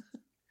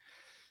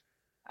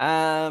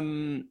 I'll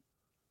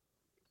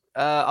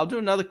do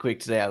another quick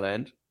today I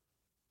learned.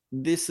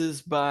 This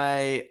is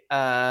by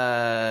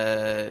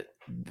I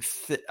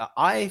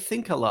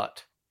Think a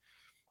Lot.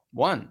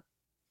 1.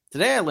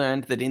 Today I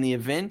learned that in the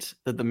event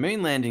that the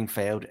moon landing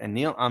failed and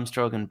Neil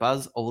Armstrong and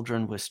Buzz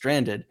Aldrin were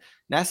stranded,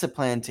 NASA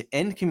planned to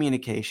end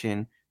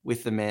communication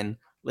with the men,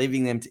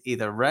 leaving them to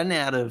either run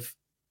out of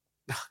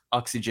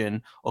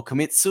oxygen or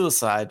commit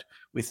suicide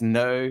with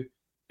no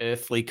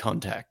earthly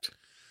contact.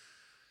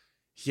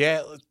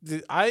 Yeah,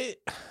 I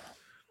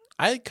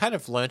kind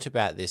of learnt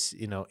about this,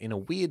 in a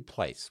weird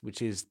place,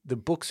 which is the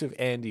books of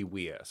Andy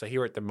Weir. So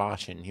here at The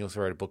Martian, he also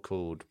wrote a book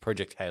called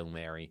Project Hail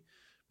Mary.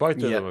 Both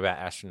of them about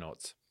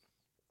astronauts.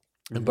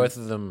 Mm-hmm. And both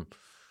of them,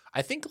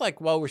 I think,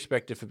 well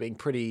respected for being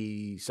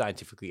pretty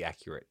scientifically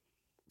accurate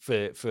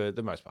for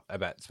the most part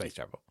about space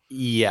travel.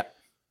 Yeah.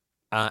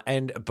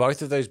 And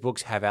both of those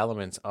books have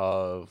elements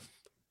of,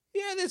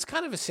 there's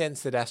kind of a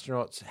sense that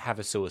astronauts have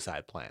a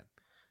suicide plan.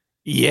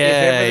 Yeah.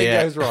 If everything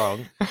goes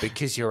wrong,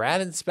 because you're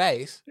out in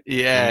space,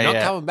 you're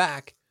not coming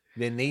back,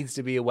 there needs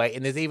to be a way.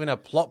 And there's even a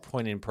plot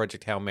point in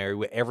Project Hail Mary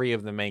where every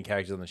of the main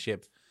characters on the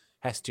ship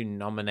has to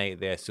nominate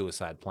their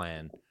suicide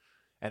plan.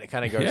 And it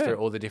kind of goes through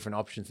all the different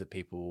options that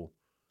people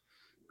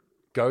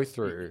go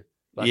through.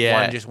 One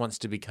just wants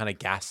to be kind of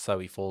gassed so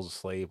he falls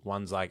asleep.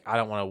 One's like, I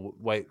don't want to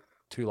wait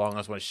too long. I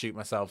just want to shoot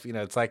myself.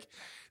 It's like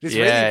this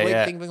really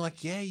bleak thing being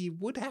like, you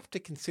would have to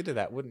consider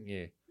that, wouldn't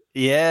you?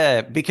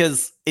 Yeah,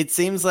 because it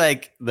seems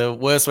like the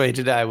worst way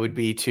to die would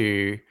be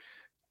to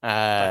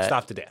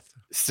starve to death.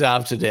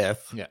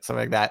 Yeah. Something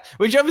like that.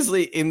 Which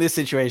obviously in this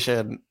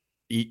situation,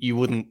 you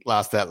wouldn't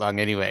last that long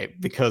anyway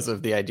because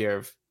of the idea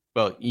of,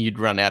 you'd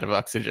run out of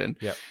oxygen.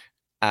 Yeah.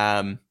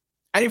 And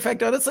in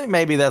fact, honestly,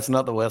 maybe that's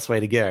not the worst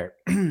way to go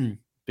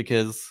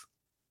because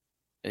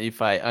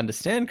if I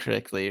understand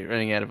correctly,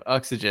 running out of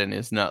oxygen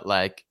is not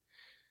like,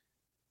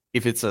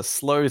 if it's a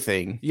slow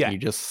thing, you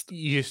just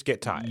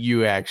get tired.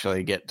 You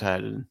actually get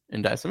tired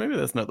and die. So maybe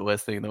that's not the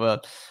worst thing in the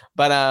world.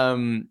 But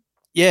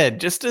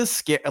just to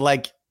scare,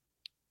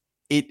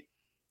 it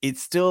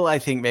still, I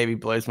think, maybe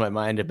blows my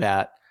mind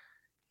about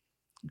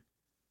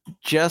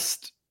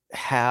just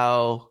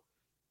how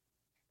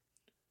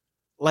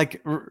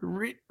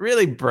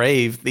really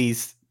brave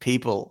these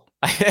people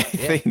I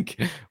think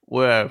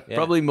were.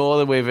 Probably more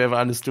than we've ever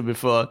understood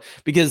before,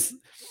 because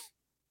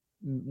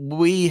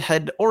we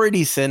had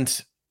already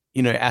sent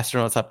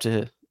astronauts up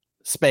to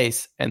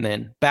space and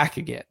then back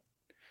again.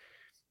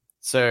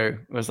 So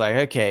it was like,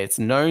 okay, it's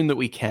known that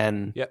we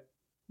can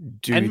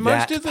do and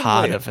that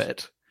part of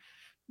it.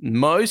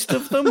 Most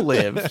of them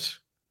lived.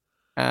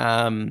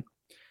 Not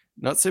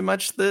so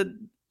much the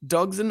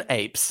dogs and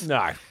apes.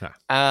 No.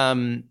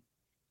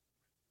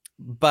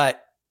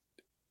 But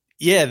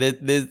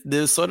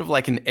there's sort of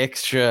like an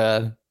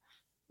extra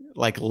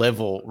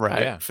level,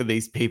 right, for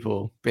these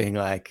people being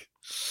like,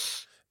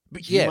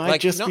 but you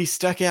might just be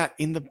stuck out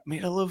in the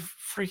middle of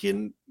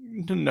freaking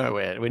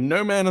nowhere where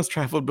no man has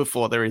traveled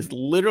before. There is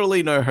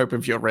literally no hope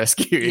of your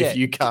rescue if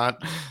you can't.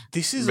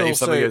 This is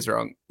also something goes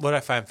wrong. What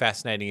I find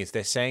fascinating is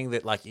they're saying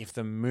that if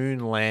the moon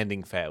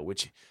landing failed,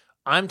 which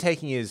I'm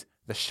taking is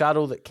the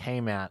shuttle that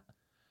came out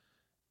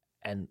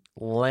and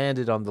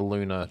landed on the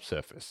lunar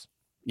surface.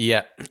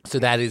 Yeah. So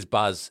that is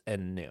Buzz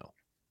and Neil.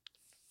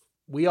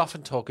 We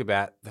often talk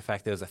about the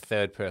fact there was a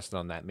third person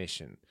on that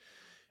mission,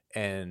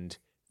 and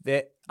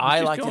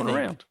I like to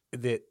think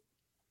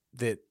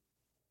that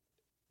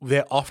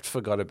they're oft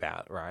forgot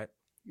about, right?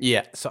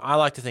 Yeah. So I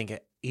like to think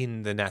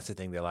in the NASA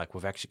thing, they're like,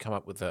 we've actually come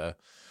up with a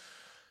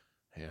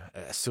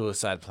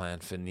suicide plan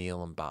for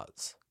Neil and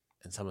Buzz.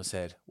 And someone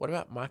said, what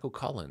about Michael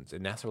Collins?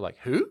 And NASA were like,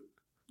 who?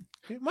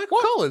 Michael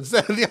Collins,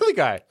 the other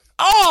guy.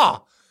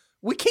 Oh,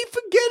 we keep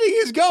forgetting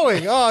he's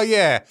going. Oh,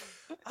 yeah.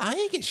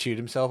 He can shoot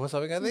himself or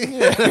something, I think.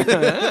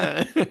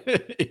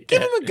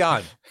 Give him a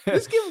gun.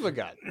 Just give him a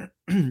gun.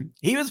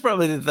 He was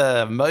probably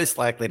the most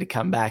likely to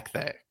come back,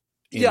 though.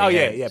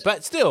 Yeah.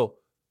 But still,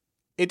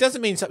 it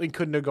doesn't mean something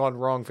couldn't have gone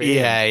wrong for him.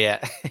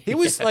 Yeah. He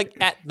was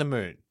at the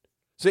moon.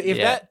 So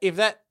if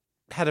that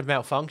had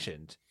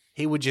malfunctioned,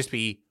 he would just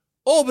be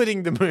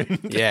orbiting the moon.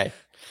 Yeah.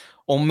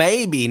 Or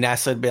maybe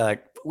NASA would be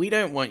like, we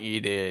don't want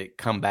you to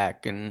come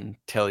back and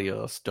tell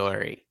your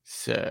story.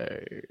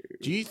 So,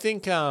 do you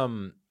think?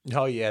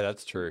 Oh yeah,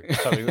 that's true.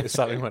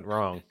 Something went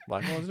wrong.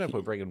 Like, well, there's no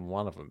point bringing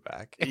one of them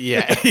back.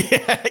 Yeah.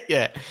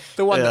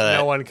 The one that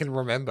no one can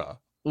remember.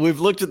 We've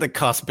looked at the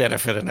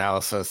cost-benefit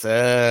analysis,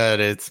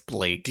 and it's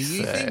bleak. Do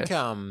you think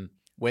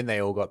when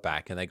they all got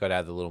back and they got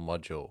out of the little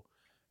module,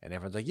 and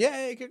everyone's like,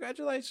 "Yay,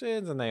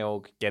 congratulations!" and they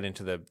all get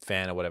into the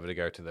van or whatever to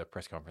go to the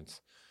press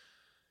conference,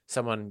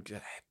 someone, hey,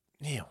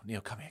 Neil,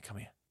 come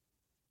here.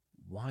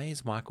 Why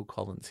is Michael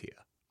Collins here?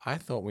 I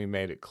thought we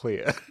made it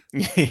clear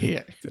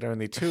that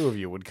only 2 of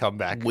you would come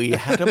back. We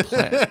had a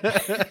plan.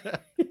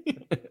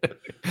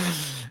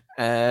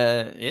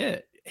 Yeah.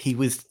 He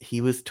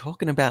was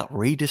talking about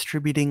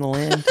redistributing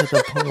land to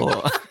the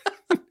poor.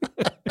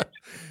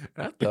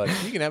 I thought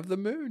you can have the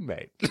moon,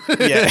 mate.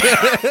 Yeah.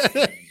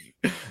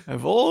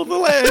 Of all the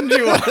land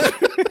you want.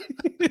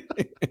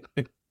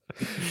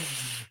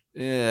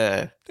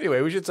 Yeah.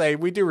 Anyway, we should say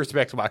we do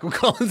respect Michael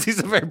Collins. He's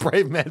a very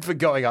brave man for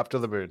going up to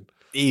the moon.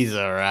 He's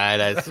all right,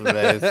 I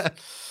suppose.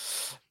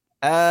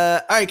 All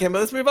right,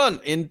 Campbell, let's move on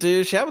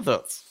into shower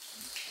thoughts.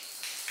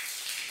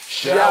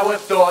 Shower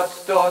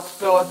thoughts, shower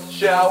thoughts,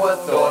 shower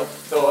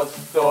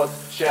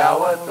thoughts,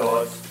 shower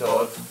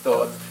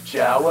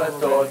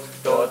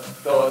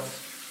thoughts.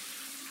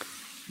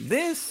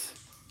 This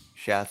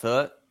shower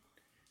thought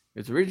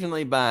was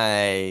originally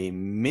by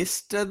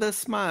Mr. the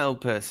Smile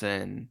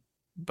Person,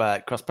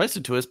 but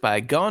cross-posted to us by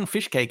Gone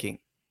Fish Caking.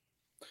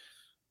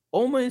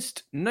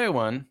 Almost no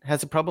one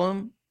has a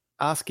problem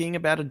asking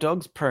about a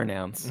dog's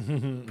pronouns.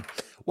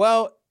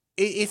 Well,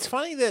 it's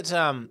funny that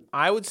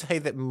I would say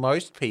that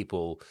most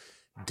people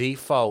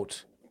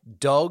default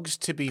dogs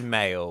to be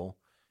male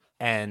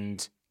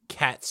and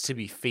cats to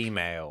be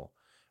female,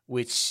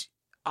 which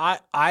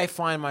I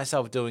find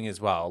myself doing as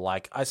well.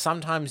 Like,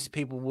 sometimes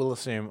people will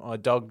assume,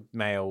 dog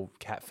male,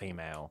 cat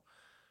female.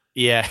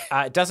 Yeah.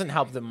 It doesn't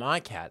help that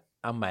my cat,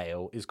 a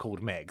male, is called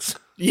Megs.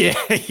 Yeah.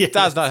 It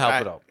does not help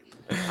at all.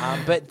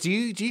 But do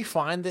you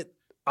find that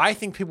I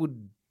think people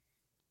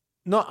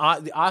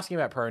not asking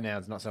about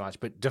pronouns, not so much,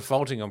 but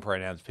defaulting on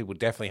pronouns, people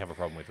definitely have a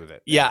problem with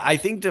it. Yeah, I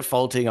think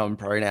defaulting on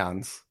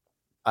pronouns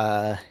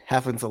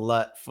happens a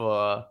lot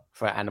for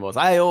animals.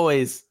 I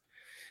always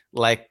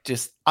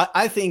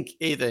I think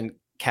either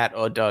cat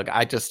or dog,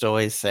 I just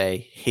always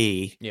say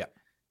he. Yeah.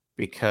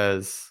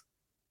 Because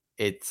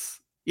it's,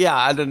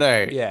 I don't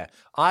know. Yeah.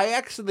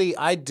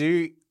 I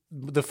do.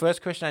 The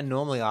first question I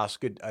normally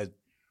ask a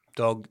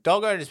dog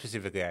owner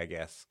specifically, I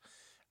guess,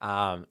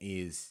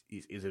 is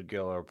a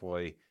girl or a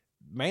boy,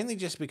 mainly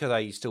just because I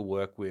used to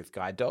work with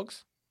guide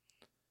dogs.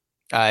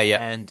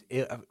 Yeah. And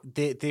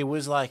there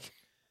was like,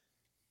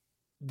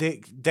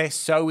 they're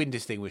so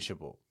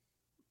indistinguishable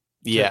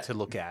to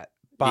look at.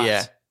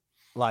 But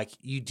like,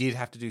 you did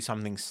have to do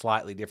something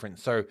slightly different.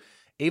 So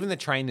even the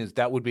trainers,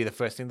 that would be the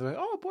first thing. They're like,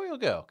 oh, boy or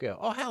girl?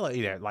 Oh, hello.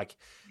 Like.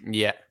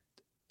 Yeah.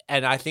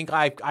 And I think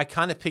I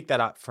kind of picked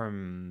that up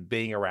from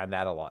being around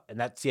that a lot. And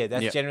that's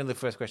generally the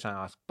first question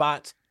I ask.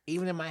 But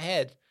even in my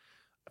head,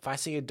 if I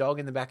see a dog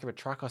in the back of a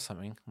truck or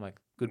something, I'm like,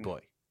 good boy.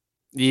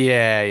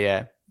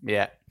 Yeah.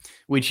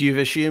 Which you've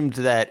assumed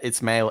that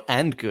it's male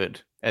and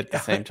good at the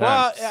same time.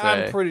 Well, so.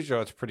 I'm pretty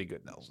sure it's pretty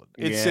good, Nelson.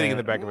 It's sitting in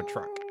the back of a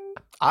truck.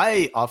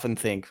 I often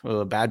think,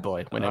 a bad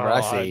boy whenever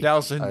I see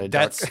Nelson,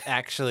 that's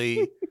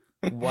actually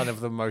one of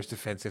the most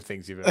offensive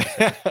things you've ever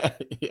said.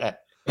 Yeah.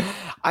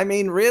 I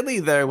mean, really,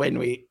 though, when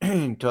we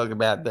talk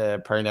about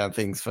the pronoun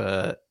things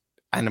for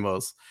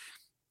animals,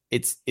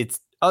 it's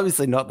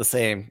obviously not the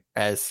same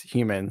as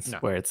humans,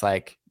 where it's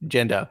like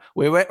gender.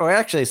 We're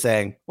actually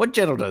saying, what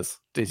gender does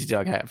your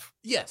dog have?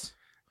 Yes.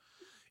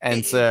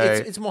 And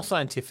it's more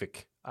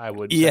scientific, I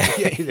would say. Yeah,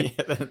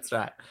 that's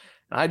right.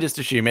 I just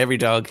assume every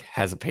dog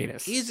has a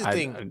penis. Here's the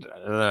thing. I don't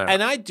know.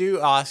 And I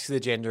do ask the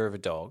gender of a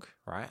dog,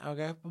 right? I'll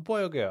go,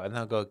 boy or girl? And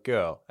they'll go,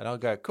 girl. And I'll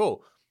go,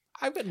 cool.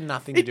 I've got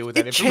nothing to do with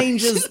that. It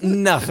changes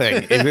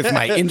nothing with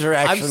my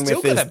interaction with this dog. I'm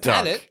still going to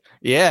pat it.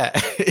 Yeah,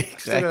 exactly.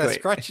 Still going to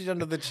scratch it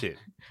under the chin.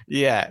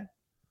 Yeah.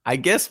 I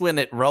guess when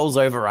it rolls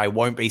over, I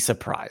won't be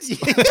surprised.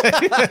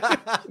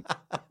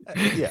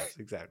 Yes,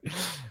 exactly.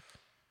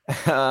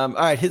 All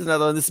right, here's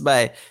another one. This is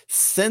by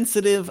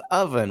Sensitive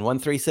Oven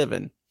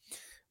 137.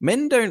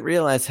 Men don't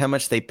realize how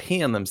much they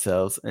pee on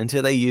themselves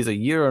until they use a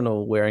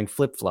urinal wearing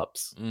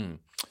flip-flops.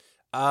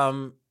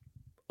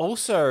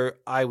 Also,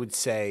 I would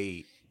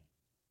say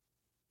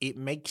it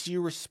makes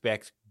you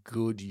respect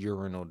good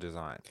urinal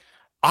design.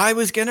 I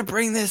was going to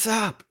bring this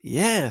up.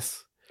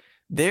 Yes.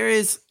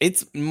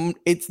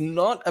 It's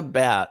not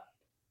about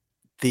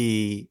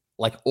the,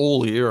 like,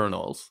 all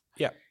urinals.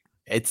 Yeah.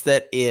 It's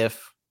that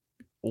if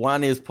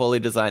one is poorly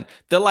designed,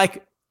 they're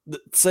like,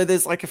 so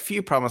there's like a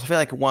few problems. I feel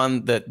like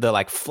one that they're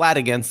like flat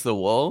against the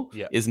wall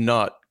is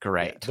not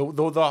great. Yeah.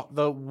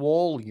 The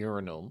wall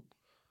urinal.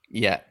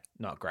 Yeah.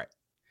 Not great.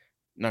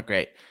 Not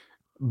great.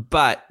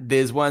 But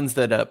there's ones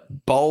that are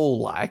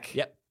bowl-like.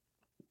 Yep.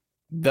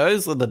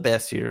 Those are the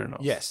best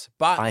urinals. Yes.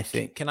 But I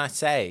think. Can I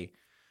say?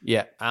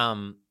 Yeah.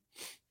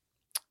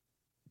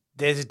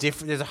 There's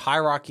a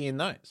hierarchy in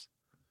those.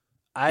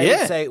 I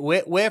would say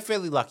we're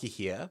fairly lucky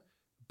here.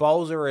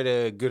 Bowls are at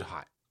a good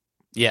height.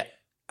 Yeah.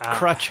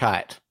 Crutch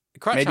height.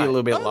 Maybe height. A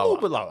little bit lower.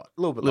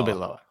 A little bit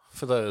lower.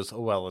 For those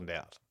well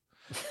endowed.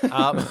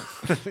 But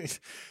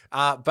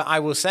I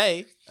will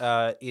say,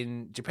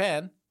 in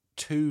Japan,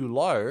 too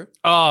low.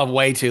 Oh,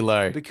 way too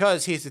low.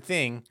 Because here's the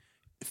thing: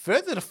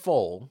 further to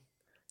fall.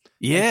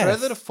 Yes.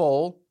 Further to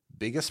fall,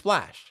 bigger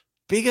splash.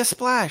 Bigger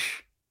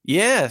splash.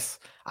 Yes.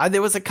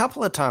 There was a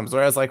couple of times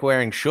where I was like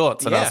wearing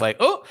shorts, and I was like,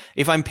 "Oh,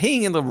 if I'm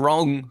peeing in the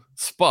wrong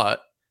spot,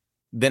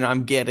 then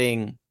I'm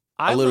getting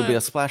a little bit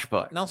of splash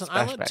back." Nelson,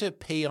 I learned to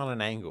pee on an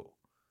angle.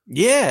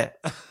 Yeah.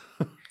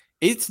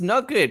 It's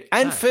not good.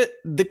 And for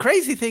the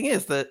crazy thing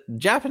is that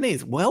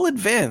Japanese, well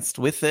advanced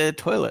with their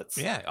toilets.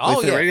 Yeah.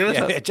 Oh,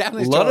 yeah.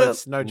 Japanese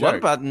toilets, no joke. A lot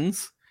of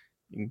buttons.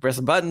 You can press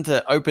a button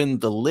to open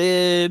the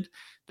lid.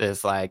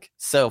 There's like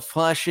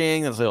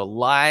self-flushing. There's little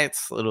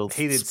lights, little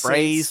heated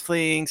sprays seats.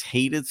 Things,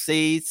 heated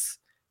seats.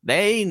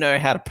 They know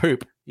how to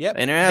poop. Yep.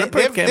 They know how to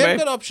poop, They've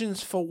got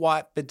options for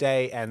wipe,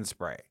 bidet, and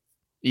spray.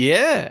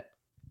 Yeah.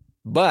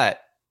 But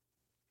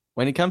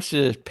when it comes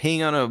to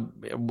peeing on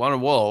a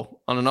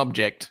wall, on an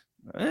object,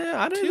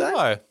 I don't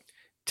know.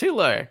 Too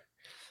low.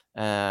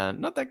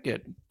 Not that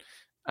good.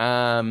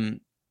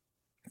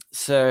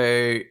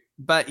 So,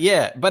 but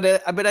yeah, but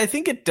I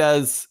think it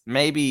does.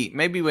 Maybe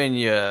when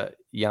you're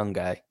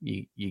younger,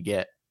 you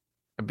get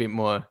a bit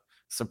more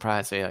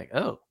surprised. So you're like,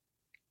 oh,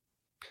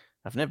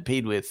 I've never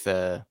peed with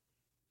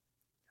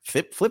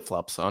flip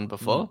flops on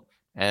before,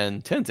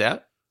 and turns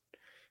out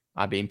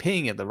I've been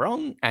peeing at the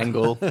wrong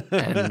angle,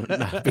 and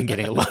I've been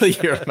getting a lot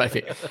of urine on my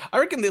feet. I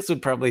reckon this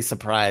would probably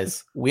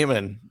surprise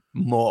women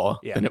more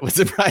than it would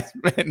surprise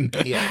men.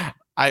 Yeah,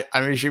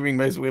 I'm assuming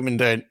most women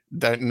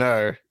don't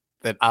know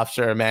that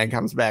after a man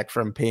comes back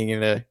from peeing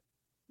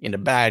in a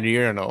bad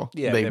urinal,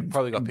 they've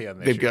probably got pee on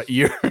their shoes. They've got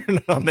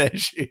urine on their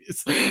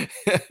shoes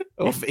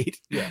or feet.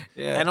 Yeah,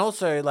 and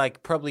also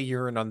like probably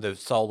urine on the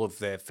sole of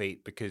their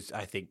feet, because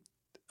I think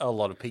a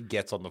lot of pee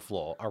gets on the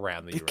floor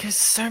around the urinal. Because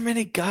so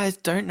many guys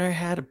don't know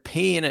how to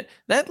pee in it.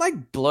 That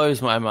like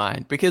blows my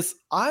mind, because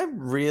I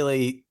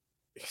really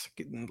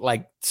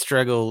like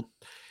struggle.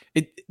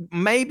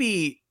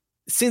 Maybe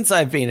since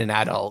I've been an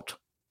adult,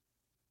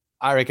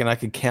 I reckon I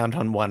could count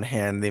on one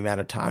hand the amount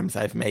of times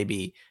I've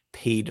maybe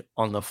peed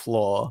on the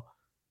floor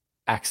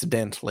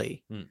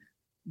accidentally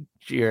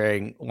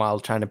while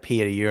trying to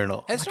pee at a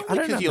urinal. It's not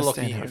because you're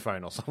looking at your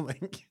phone or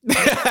something.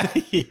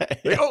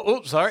 Yeah.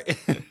 Oh, sorry.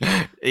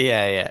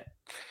 Yeah.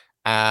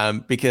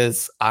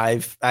 Because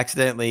I've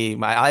accidentally,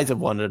 my eyes have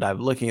wandered.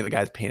 I'm looking at the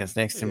guy's penis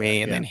next to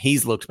me, and then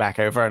he's looked back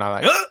over, and I'm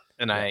like, oh!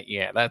 And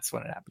that's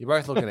when it happened. You're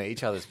both looking at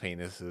each other's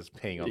penises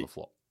peeing on the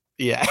floor.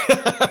 Yeah.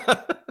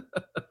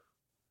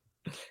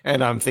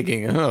 And I'm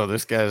thinking, oh,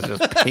 this guy's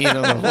just peeing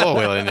on the floor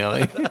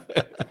willy-nilly.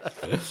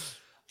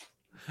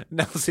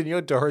 Nelson,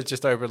 your door is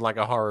just open like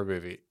a horror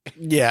movie.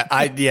 Yeah,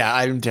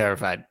 I'm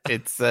terrified.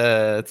 It's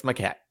my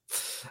cat.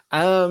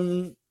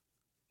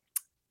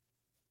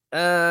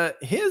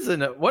 Here's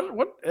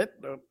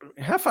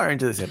how far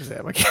into this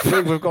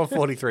episode? We've gone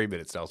 43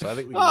 minutes now, so I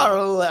think we can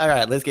all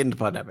right, let's get into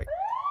podnapping.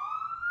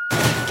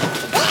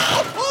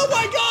 Oh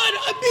my god,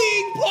 I'm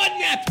being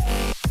podnapped!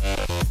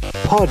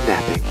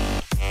 Podnapping.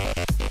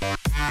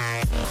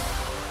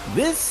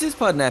 This is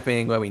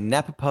Podnapping, where we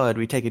nap a pod.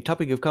 We take a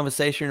topic of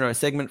conversation or a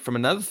segment from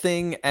another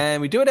thing,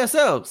 and we do it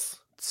ourselves.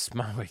 It's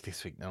my week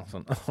this week,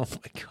 Nelson. Oh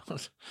my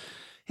god.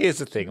 Here's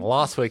the thing.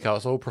 Last week I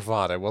was all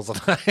bravado,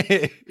 wasn't I?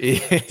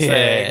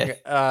 Saying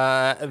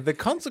the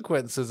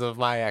consequences of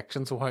my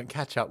actions won't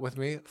catch up with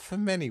me for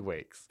many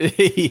weeks. And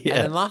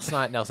then last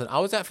night, Nelson, I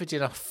was out for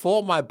dinner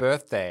for my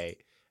birthday,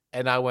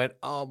 and I went,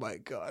 oh my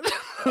god.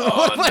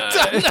 What have I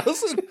done,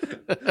 Nelson?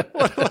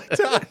 What have I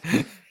done?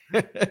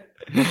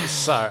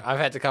 So I've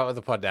had to come up with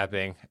the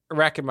podnapping,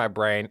 racking my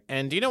brain.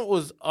 And do you know what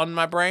was on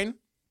my brain?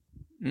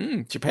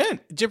 Japan.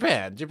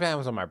 Japan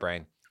was on my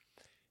brain.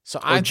 So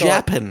I thought,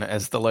 Japan,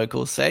 as the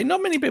locals say.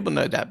 Not many people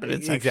know that, but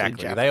it's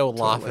exactly. They all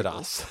laugh at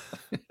us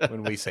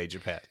when we say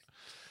Japan.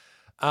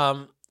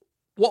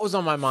 What was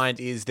on my mind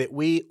is that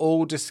we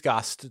all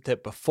discussed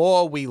that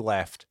before we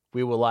left,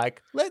 we were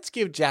like, let's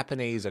give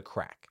Japanese a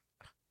crack.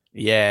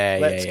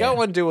 Let's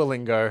go on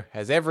Duolingo,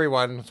 as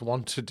everyone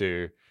wants to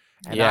do.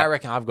 And I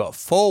reckon I've got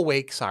 4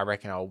 weeks. I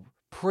reckon I'll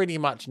pretty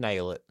much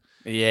nail it.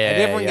 Yeah.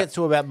 And everyone gets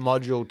to about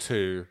module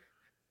 2,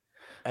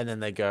 and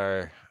then they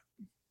go,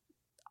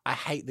 I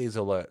hate these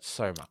alerts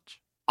so much.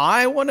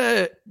 I want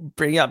to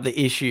bring up the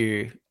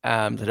issue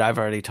that I've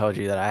already told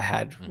you that I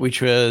had,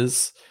 which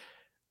was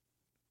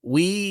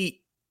I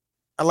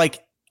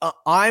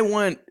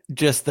want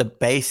just the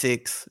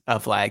basics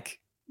of like,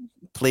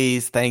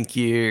 please, thank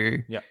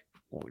you. Yeah.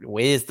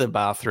 Where's the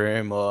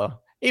bathroom? Or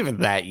even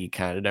that you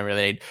kind of don't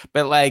really need.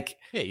 But like,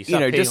 you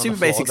just super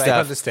basic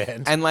stuff.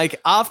 Understand. And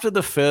like after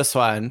the first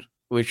one,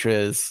 which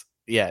was,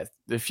 a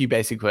few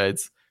basic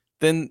words,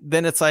 then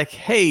it's like,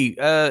 hey,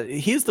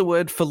 here's the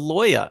word for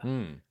lawyer.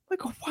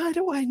 Like, why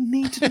do I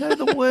need to know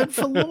the word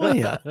for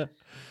lawyer?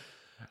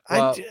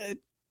 Well,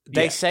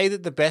 They say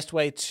that the best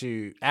way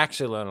to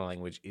actually learn a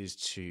language is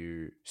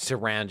to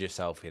surround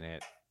yourself in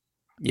it.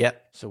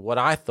 Yep. So what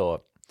I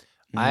thought,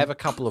 I have a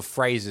couple of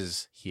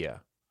phrases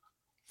here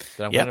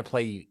that I'm going to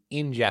play you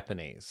in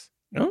Japanese.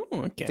 Oh,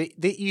 okay.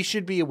 That you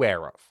should be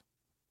aware of.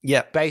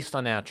 Yeah. Based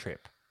on our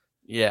trip.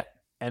 Yeah.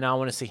 And I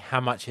want to see how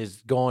much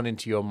has gone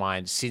into your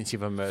mind since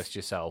you've immersed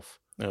yourself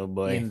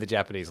in the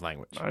Japanese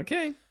language.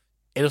 Okay.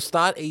 It'll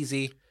start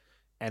easy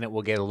and it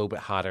will get a little bit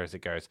harder as it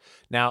goes.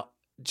 Now,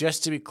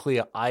 just to be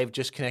clear, I've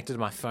just connected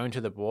my phone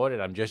to the board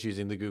and I'm just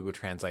using the Google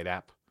Translate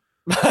app.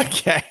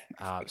 Okay.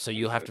 So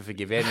you'll have to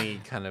forgive any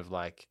kind of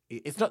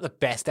it's not the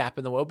best app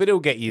in the world, but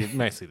it'll get you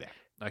mostly there.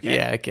 Okay.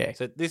 Yeah, okay.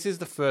 So this is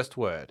the first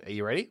word. Are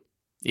you ready?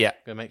 Yeah.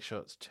 Gonna make sure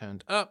it's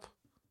turned up.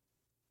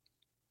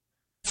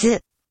 水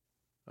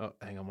Oh,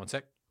 hang on one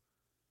sec.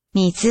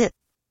 水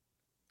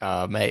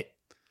Mate.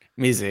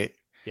 Mizu.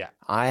 Yeah.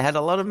 I had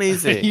a lot of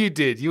mizu. You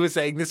did. You were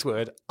saying this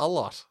word a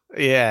lot.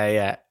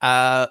 Yeah.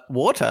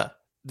 Water.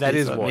 That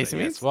is what water. mizu Yes,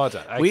 means?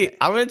 water. Okay.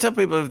 I'm going to tell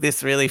people of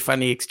this really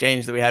funny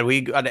exchange that we had.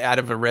 We got out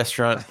of a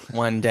restaurant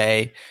one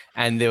day,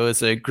 and there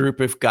was a group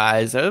of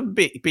guys, a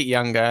bit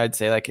younger, I'd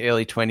say like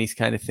early 20s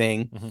kind of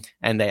thing,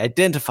 and they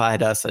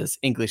identified us as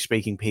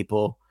English-speaking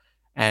people.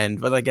 And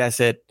the guy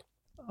said,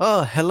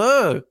 "Oh,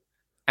 hello,"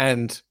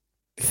 and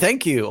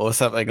 "thank you," or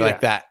something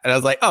like that. And I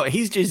was like, "Oh,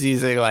 he's just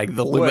using like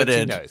the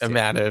limited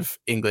amount of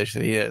English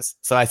that he is."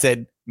 So I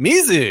said,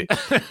 "Mizu,"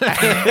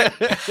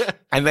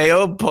 and they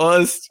all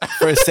paused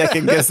for a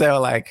second because they were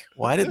like,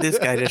 "Why did this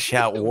guy just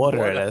shout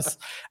water at us?"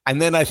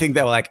 And then I think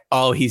they were like,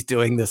 "Oh, he's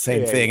doing the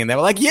same thing," and they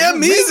were like, "Yeah,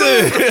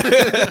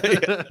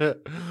 Mizu."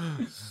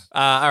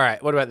 All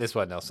right. What about this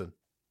one, Nelson?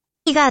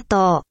 ありが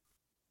と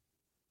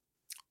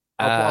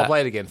I'll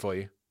play it again for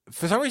you.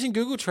 For some reason,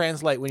 Google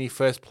Translate, when you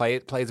first play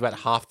it, plays about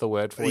half the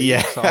word for you.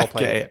 Yeah, so I'll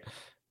play it. う。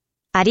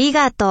あり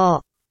が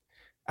と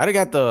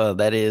Arigato.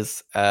 That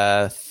is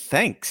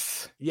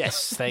thanks.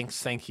 Yes,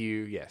 thanks, thank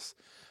you, yes.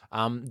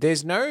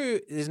 There's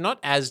not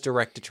as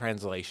direct a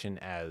translation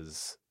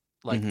as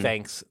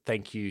thanks,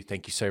 thank you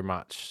so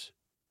much.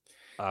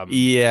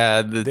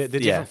 Yeah, the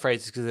different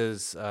phrases, because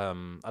there's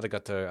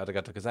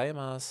arigato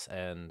gozaimasu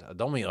and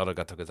domi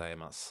arigato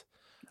gozaimasu.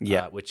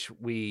 Yeah, which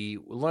we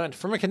learned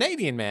from a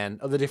Canadian man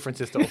of the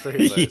differences to all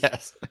three of those.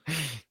 Yes.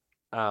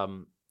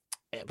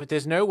 But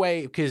there's no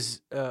way, because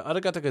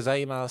arigato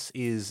gozaimasu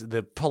is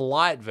the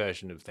polite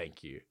version of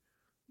thank you,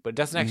 but it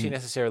doesn't actually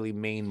necessarily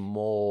mean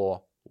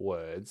more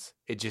words.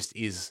 It just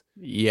is.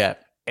 Yeah.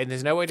 And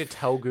there's no way to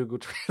tell Google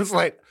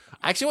Translate.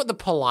 I actually want the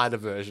politer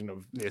version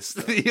of this.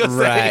 That you're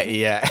Right,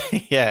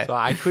 saying. yeah. So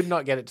I could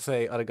not get it to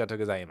say arigato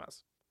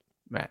gozaimasu.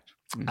 Right.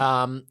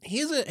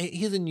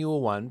 Here's a newer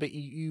one, but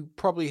you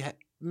probably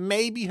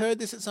maybe heard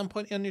this at some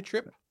point on your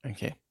trip.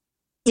 Okay.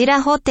 う。ゴジ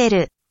ラホテ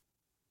ル。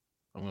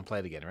 I'm going to play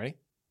it again. Ready?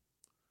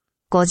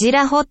 ゴジ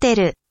ラホテ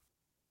ル。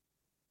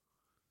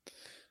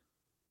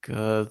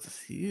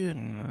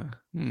 Godzilla.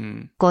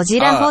 ゴジ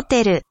ラホ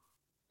テル。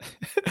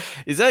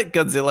 Is that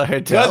Godzilla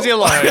Hotel?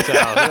 Godzilla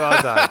Hotel.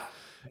 Well done.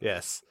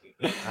 Yes.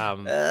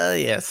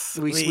 Yes.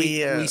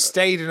 We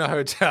stayed in a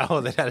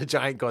hotel that had a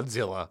giant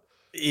Godzilla.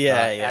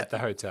 At the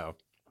hotel.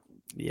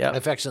 Yeah.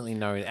 Affectionately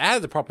known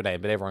as the proper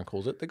name, but everyone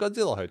calls it the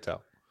Godzilla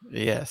Hotel.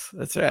 Yes,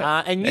 that's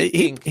right. And you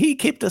think he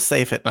kept us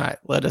safe at night,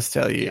 let us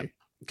tell you. Yeah.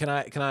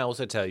 Can I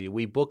also tell you,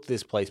 we booked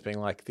this place being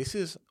like, this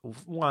is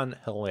one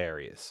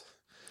hilarious.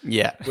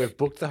 Yeah. We've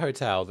booked the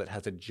hotel that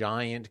has a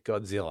giant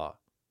Godzilla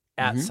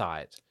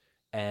outside.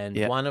 And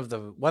one of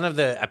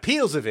the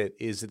appeals of it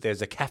is that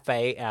there's a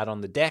cafe out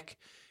on the deck,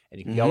 and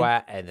you can go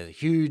out and there's a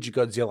huge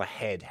Godzilla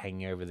head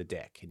hanging over the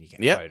deck, and you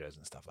get photos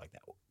and stuff like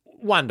that.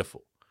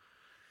 Wonderful.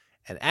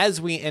 And as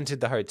we entered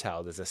the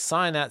hotel, there's a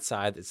sign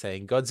outside that's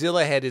saying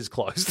Godzilla head is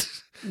closed.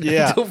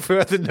 Yeah. Until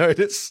further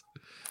notice.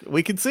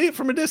 We could see it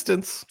from a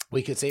distance.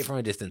 We could see it from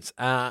a distance.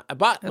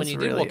 But when you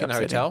do walk in a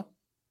hotel,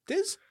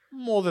 there's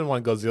more than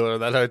one Godzilla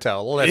in that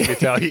hotel, let me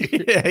tell you.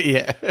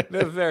 Yeah.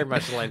 They're very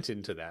much lent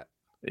into that.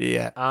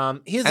 Yeah.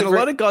 Here's and a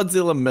lot of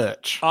Godzilla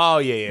merch. Oh,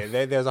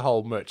 yeah. There's a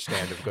whole merch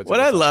stand of Godzilla. What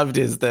I loved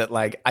is that,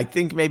 like, I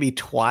think maybe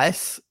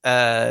twice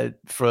for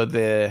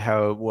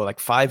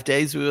 5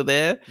 days we were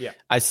there,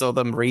 I saw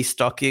them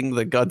restocking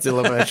the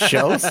Godzilla merch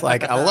shelves.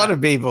 Like, a lot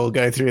of people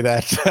go through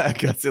that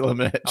Godzilla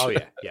merch. Oh,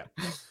 yeah.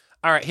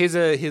 All right, here's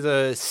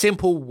a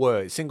single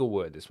word,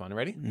 this one.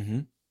 Ready?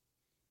 Mm-hmm.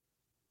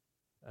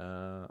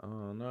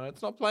 Oh, no,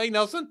 it's not playing,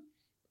 Nelson.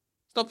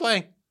 It's not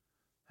playing.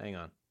 Hang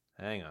on.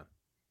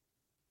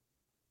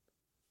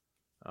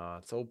 Oh,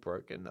 it's all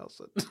broken,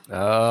 Nelson.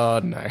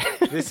 Oh, no.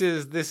 This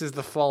is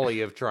the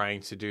folly of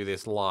trying to do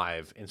this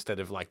live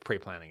instead of like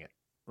pre-planning it.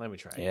 Let me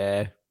try.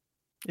 Yeah.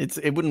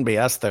 It wouldn't be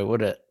us though,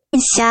 would it?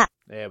 電車。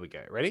 There we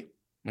go. Ready?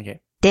 Okay.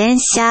 電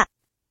車。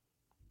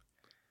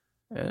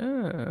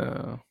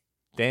 Oh.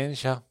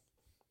 Densha.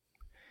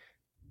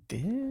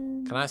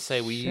 Can I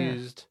say we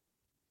used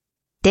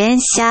電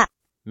車。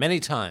 many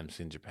times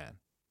in Japan?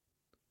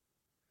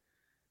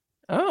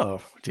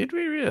 Oh, did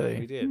we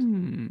really? We did.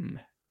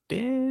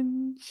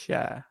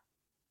 Densha.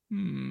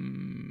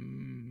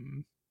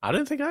 I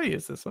don't think I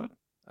used this one.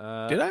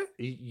 Did I?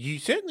 You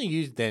certainly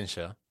used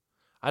densha.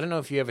 I don't know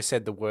if you ever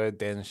said the word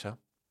densha,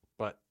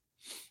 but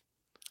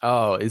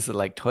Oh, is it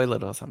like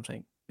toilet or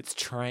something? it's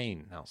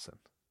train, Nelson.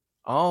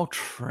 Oh,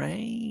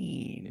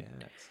 train.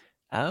 Yes.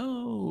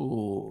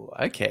 Oh,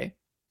 okay.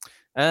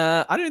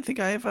 I don't think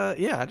I ever.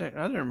 Yeah, I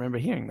don't remember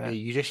hearing Yeah, that.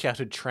 you just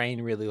shouted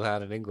train really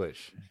loud in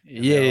English.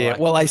 Yeah. like,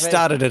 Well, I "Conversation."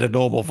 started at a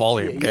normal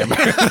volume. Yeah.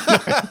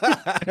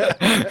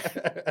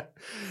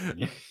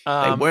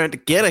 They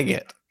weren't getting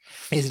it.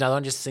 Here's another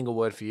one, just a single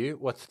word for you.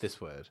 What's this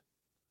word?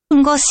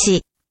 弁護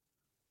士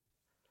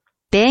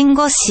弁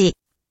護士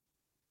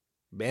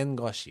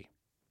Bengoshi.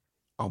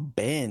 Oh,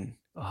 Ben.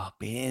 Oh,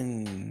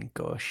 Ben.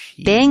 Gosh.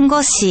 弁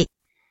護士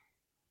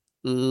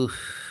Oof.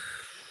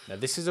 Now,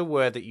 this is a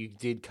word that you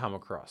did come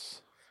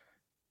across.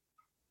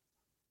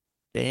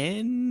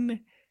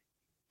 Ben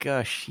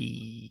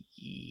Goshi.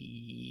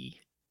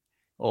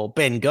 Or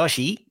Ben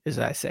Goshi, as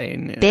I say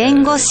in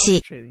Bengoshi.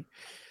 Australia.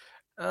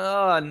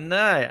 Oh,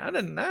 no. I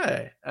don't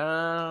know.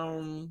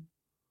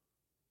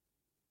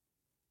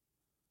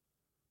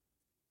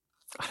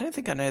 I don't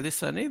think I know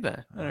this one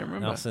either. I don't remember.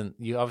 Nelson,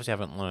 you obviously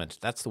haven't learned.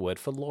 That's the word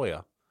for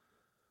lawyer.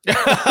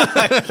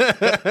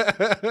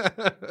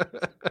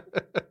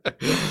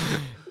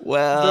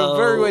 Well, The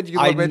very word you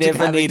I lamented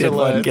never having to needed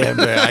one, learn.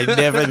 Gamber. I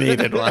never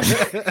needed one.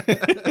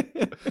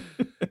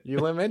 You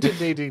lamented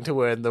needing to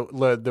learn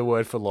the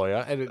word for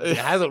lawyer, and it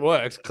hasn't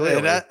worked,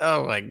 clearly.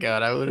 Oh my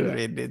god, I would have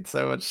been in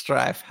so much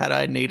strife had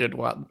I needed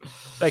one.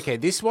 Okay,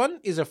 this one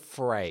is a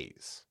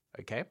phrase,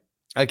 okay?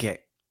 Okay.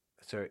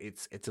 So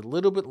it's a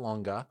little bit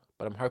longer,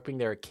 but I'm hoping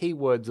there are key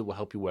words that will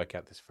help you work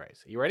out this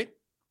phrase. Are you ready?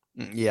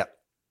 Yeah.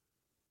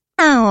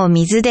 ご飯を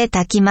水で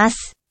炊きま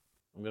す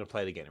I'm going to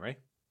play it again. Ready?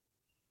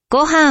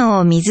 ご飯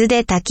を水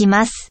で炊き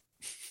ます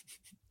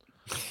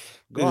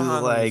This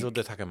is like,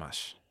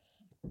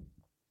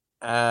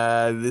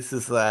 this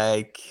is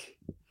like,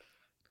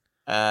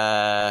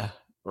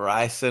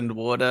 rice and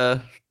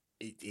water.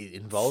 It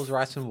involves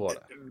rice and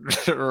water.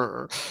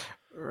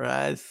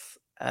 Rice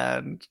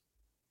and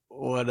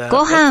water.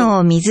 ご飯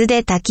を水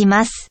で炊き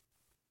ます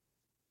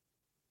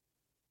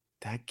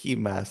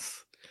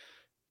Takimas.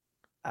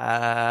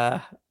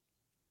 I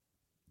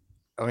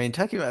mean,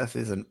 takimas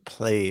isn't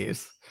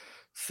please,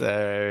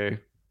 so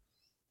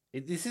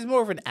This is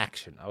more of an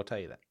action, I'll tell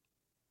you that.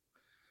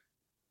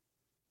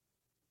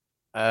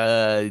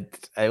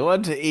 I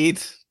want to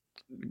eat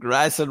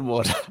rice and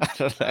water. I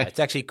don't know. It's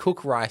actually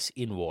cook rice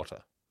in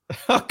water.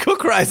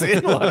 Cook rice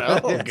in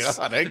water. Oh Yes.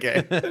 god.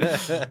 Okay.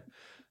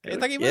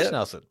 Thank you very much,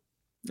 Nelson.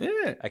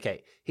 Yeah.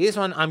 Okay, here's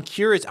one. I'm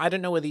curious. I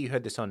don't know whether you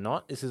heard this or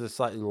not. This is a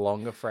slightly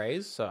longer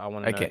phrase, so I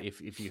want to know Okay.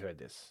 if you heard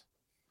this.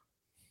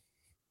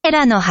 これ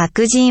らの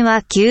白人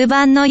は吸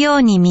盤のよ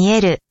うに見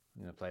える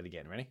I'm going to play it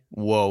again. Ready?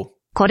 Whoa.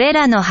 これ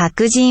らの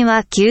白人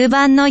は吸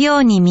盤のよ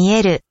うに見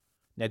える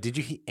Now, did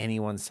you hear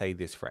anyone say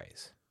this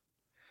phrase?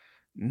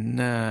 No.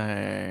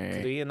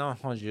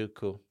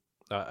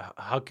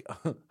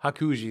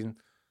 Hakujin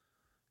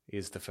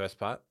is the first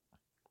part.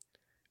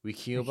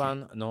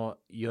 Wikyuban no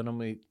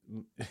yonomi.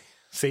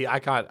 See, I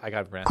can't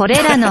pronounce こ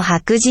れらの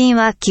白人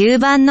は吸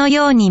盤の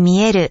ように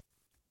見える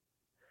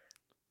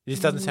This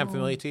doesn't sound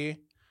familiar to you?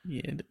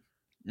 Yeah.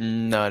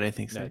 No, I don't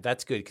think No, so.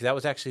 that's good because that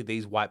was actually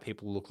these white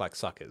people look like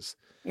suckers.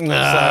 Oh, The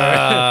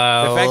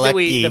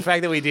lucky.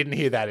 fact that we didn't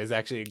hear that is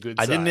actually a good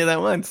I sign. didn't hear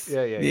that once.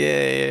 Yeah.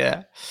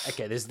 Yeah.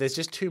 Okay, there's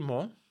just two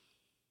more.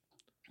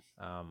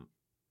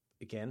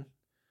 Again,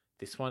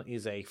 this one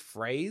is a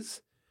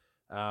phrase.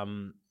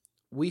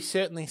 We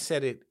certainly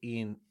said it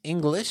in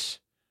English,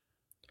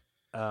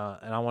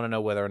 and I want to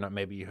know whether or not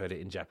maybe you heard it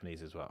in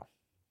Japanese as well.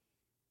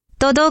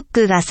 ホットドッ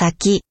グが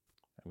先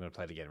I'm going to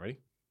play it again. Ready?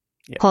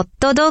 ホッ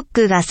トドッ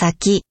グが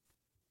先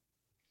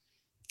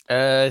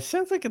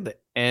Sounds like at the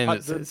end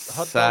it says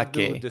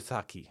sake.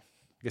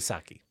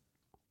 Gasaki.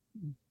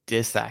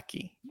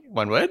 Disaki.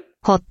 One word?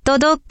 ホット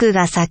ドッグ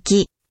が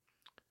先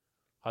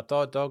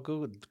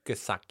Hotodogu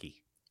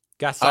gasaki.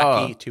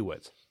 Gasaki, Oh. 2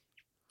 words.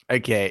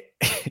 Okay.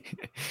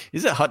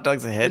 Is it hot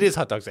dogs ahead? It is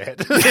hot dogs ahead.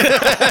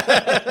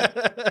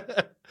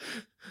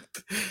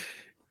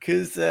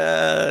 Because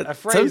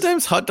phrase-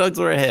 sometimes hot dogs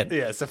are ahead.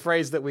 Yeah, it's a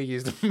phrase that we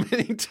used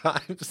many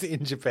times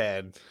in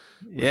Japan.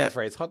 Yeah. The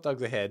phrase hot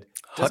dogs ahead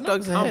Hot does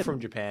dogs not come ahead. from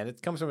Japan.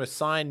 It comes from a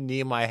sign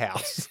near my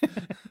house.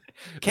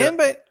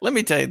 Cambo, let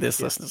me tell you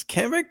this, listeners.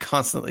 Cambo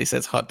constantly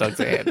says hot dogs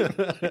ahead.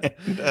 And,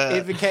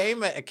 It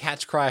became a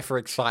catch cry for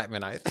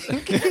excitement, I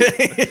think.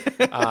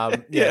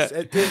 Yes,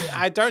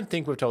 I don't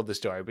think we've told the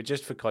story, but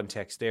just for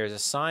context, there is a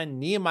sign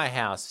near my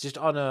house, just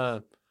on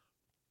a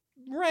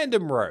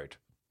random road.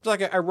 It's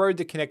like a road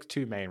that connects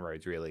 2 main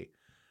roads, really.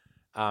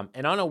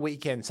 And on a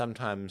weekend,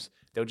 sometimes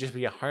there'll just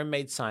be a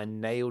homemade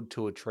sign nailed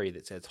to a tree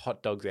that says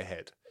hot dogs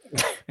ahead.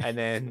 And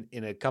then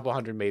in a couple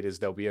 100 meters,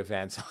 there'll be a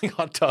van selling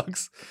hot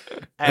dogs.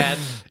 And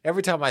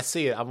every time I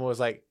see it, I'm always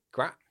like,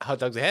 great, hot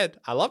dogs ahead.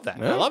 I love that.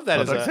 Yeah, I love that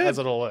hot dogs ahead. as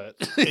an alert.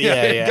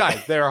 Yeah.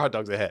 Guys, there are hot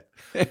dogs ahead.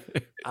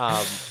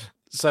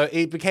 So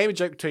it became a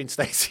joke between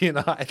Stacey and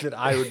I that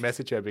I would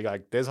message her and be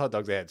like, there's hot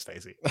dogs ahead,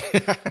 Stacey.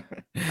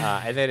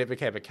 And then it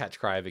became a catch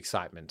cry of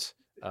excitement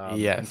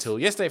Yes. Until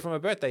yesterday for my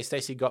birthday,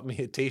 Stacey got me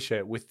a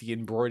T-shirt with the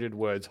embroidered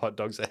words "hot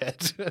dogs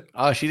ahead."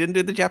 Oh, she didn't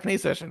do the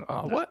Japanese version.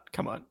 Oh, what?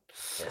 Come on.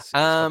 Yes,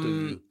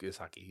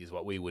 Yukisaki is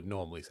what we would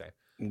normally say.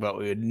 What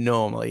we would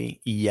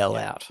normally yell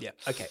out. Yeah.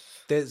 Okay.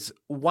 There's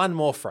one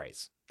more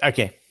phrase.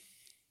 Okay.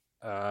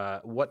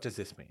 What does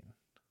this mean?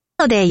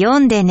 後で読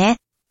んでね。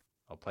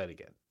 I'll play it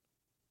again.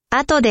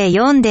 後で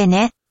読んで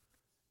ね。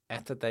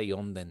 After they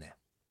yondene.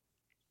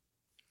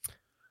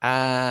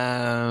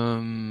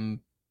 I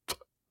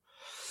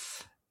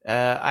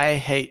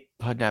hate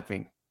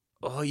podnapping.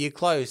 Oh, you're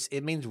close.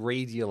 It means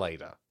read you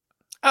later.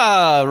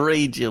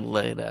 Read you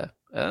later.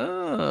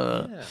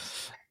 Oh.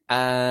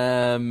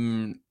 Yeah.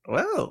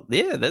 Well,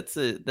 yeah, that's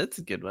a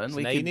good one. So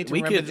we now could, you need to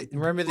we remember, could,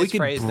 remember we this could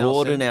phrase,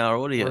 broaden Nelson. our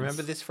audience.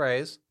 Remember this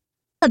phrase.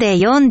 後で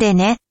読んで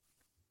ね。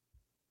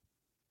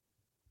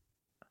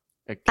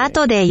 Okay.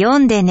 後で読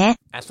んでね。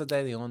 After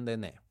they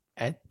yondene.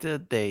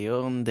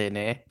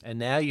 Atadeyondene. And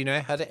now you know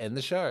how to end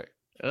the show.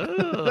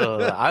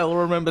 Oh, I'll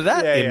remember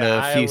that in a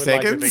I few would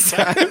like to seconds.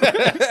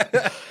 think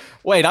so.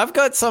 Wait, I've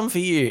got some for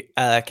you,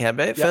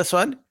 Cambo. First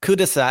one,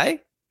 kudasai.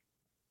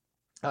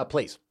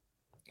 Please.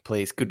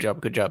 Please, good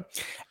job.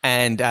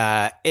 And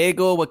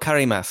ego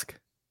wakarimasu.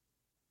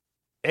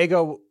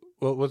 Ego,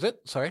 what was it?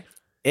 Sorry?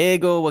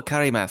 Ego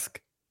wakarimasu.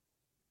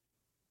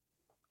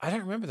 I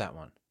don't remember that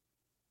one.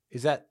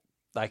 Is that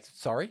like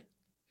sorry?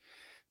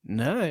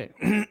 No.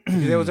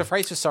 There was a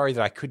phrase for sorry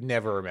that I could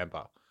never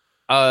remember.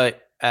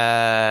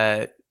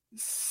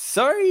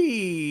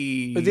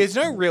 Sorry. But there's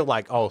no real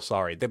like, oh,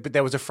 sorry. But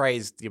there was a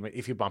phrase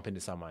if you bump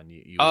into someone,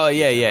 you Oh,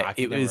 yeah. I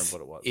could never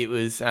remember what it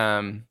was. It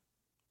was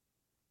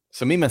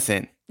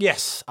sumimasen.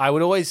 Yes, I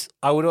would always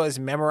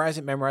memorize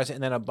it,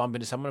 and then I'd bump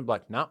into someone and be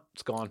like, no,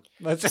 it's gone.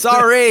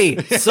 Sorry.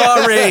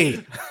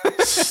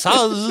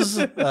 Suz,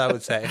 I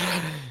would say.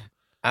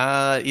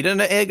 You don't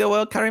know ego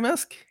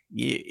wakarimasu?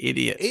 You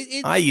idiot.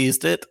 I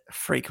used it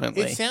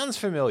frequently. It sounds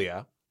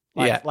familiar.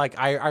 Like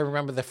I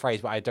remember the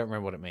phrase, but I don't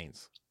remember what it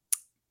means.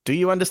 Do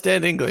you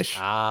understand English?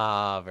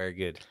 Very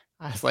good.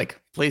 I was like,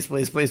 please.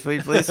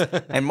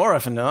 And more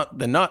often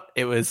than not,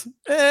 it was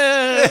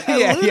a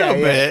little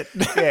bit.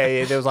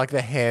 Yeah. There was like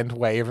the hand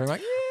waving,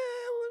 like,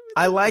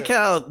 I like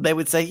how they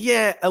would say,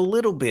 yeah, a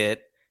little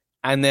bit.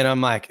 And then I'm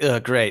like, oh,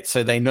 great.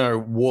 So they know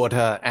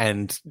water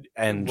and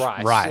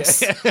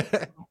rice.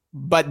 Yeah.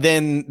 But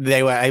then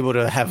they were able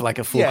to have like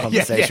a full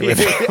conversation with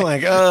me.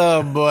 Like,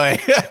 oh boy.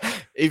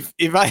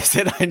 If I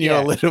said I knew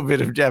a little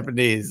bit of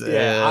Japanese.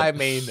 I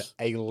mean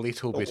a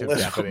little bit of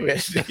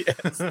Japanese.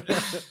 Yes.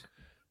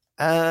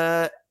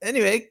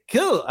 Anyway,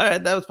 cool. All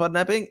right, that was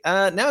podnapping.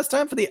 Now it's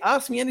time for the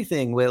Ask Me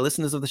Anything, where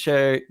listeners of the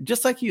show,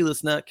 just like you,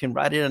 listener, can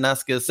write in and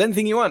ask us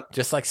anything you want.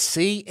 Just like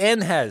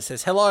CN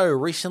says, hello,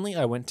 recently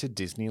I went to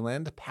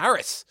Disneyland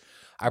Paris.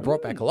 I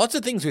brought back lots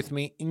of things with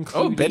me,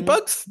 including... Oh, bed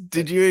bugs?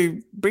 Did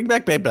you bring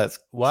back bed bugs?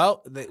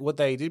 Well, what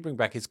they did bring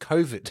back is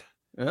COVID,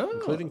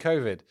 including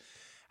COVID.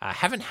 I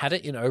haven't had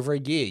it in over a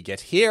year,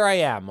 yet here I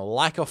am,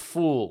 like a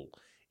fool.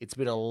 It's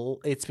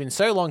been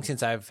so long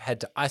since I've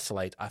had to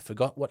isolate, I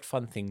forgot what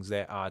fun things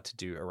there are to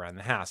do around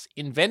the house.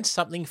 Invent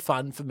something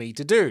fun for me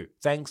to do.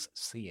 Thanks,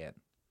 CN.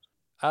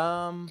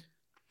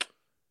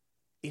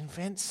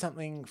 Invent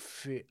something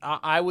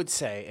I would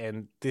say,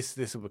 and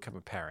this will become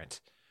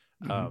apparent,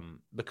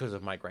 because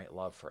of my great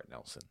love for it,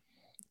 Nelson,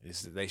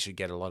 is that they should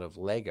get a lot of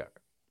Lego.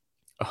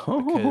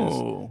 Oh.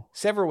 Because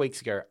several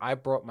weeks ago, I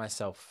brought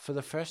myself, for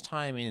the first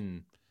time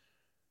in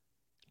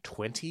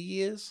 20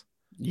 years,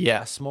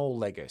 a small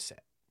Lego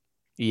set.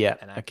 Yeah.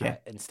 And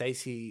and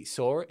Stacey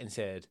saw it and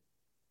said,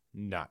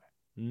 no.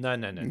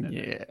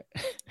 Yeah.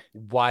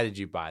 Why did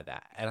you buy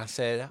that? And I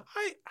said,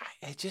 I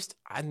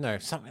don't know,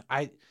 something.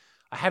 I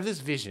have this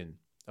vision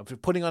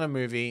of putting on a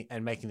movie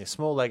and making this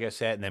small Lego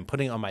set and then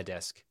putting it on my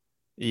desk.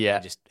 Yeah.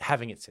 And just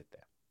having it sit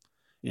there.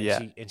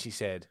 And she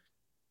said,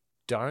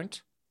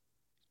 don't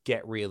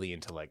get really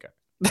into Lego.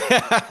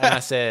 And I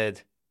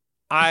said,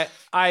 I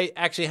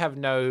actually have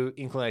no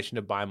inclination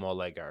to buy more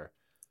Lego.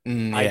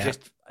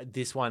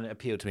 This one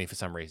appealed to me for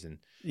some reason.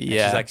 And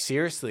she's like,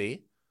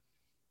 seriously,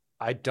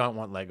 I don't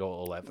want Lego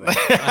all over.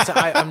 I said,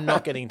 I'm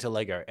not getting into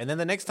Lego. And then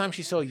the next time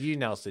she saw you,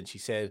 Nelson, she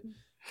said,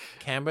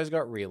 Cambo's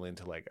got real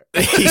into Lego.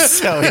 He's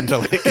so into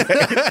Lego.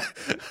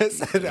 I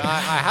said, I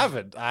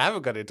haven't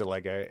got into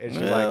Lego. And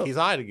she's like, he's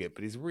hiding it,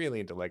 but he's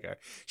really into Lego.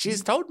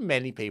 She's told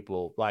many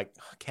people, like,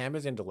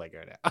 Cambo's into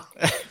Lego now.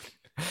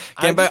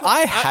 Cambo,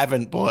 I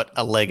haven't bought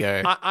a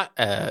Lego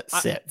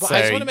set, so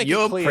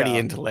you're pretty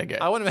into Lego.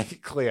 I want to make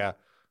it clear.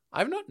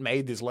 I've not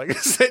made this Lego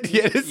set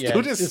yet. It's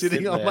still just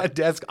sitting on my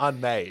desk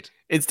unmade.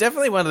 It's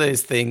definitely one of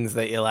those things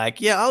that you're like,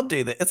 yeah, I'll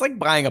do that. It's like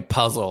buying a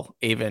puzzle,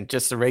 even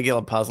just a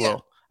regular puzzle. Yeah.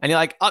 And you're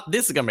like, oh,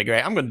 this is going to be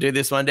great. I'm going to do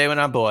this one day when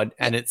I'm bored.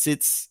 And it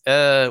sits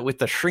with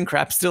the shrink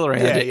wrap still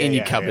around in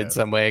your cupboard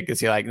somewhere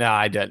because you're like, no,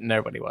 I don't.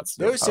 Nobody wants to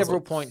do There were several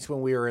points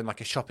when we were in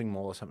like a shopping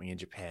mall or something in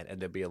Japan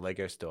and there'd be a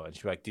Lego store. And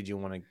she'd be like, do you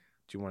want to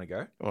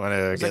go? Want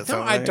to get something?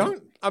 No, I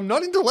don't. I'm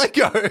not into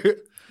Lego.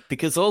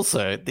 Because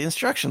also the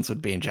instructions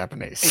would be in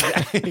Japanese.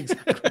 Exactly.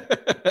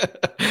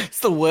 It's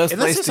the worst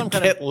Unless place it's to some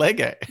kind get of-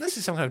 Lego. This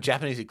is some kind of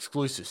Japanese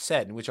exclusive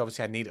set, in which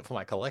obviously I need it for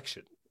my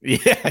collection.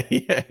 Yeah.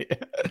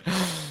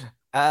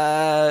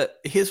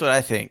 Here's what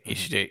I think you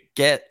should do.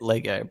 Get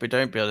Lego, but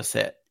don't build a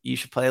set. You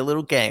should play a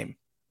little game,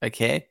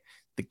 okay?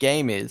 The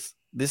game is,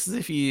 this is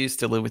if you used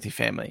to live with your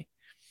family.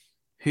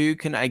 Who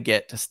can I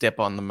get to step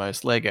on the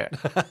most Lego?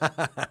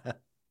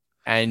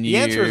 And The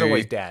answer is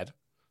always Dad,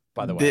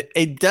 by the way.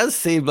 It does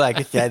seem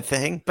like a dad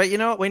thing, but you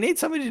know what? We need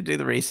somebody to do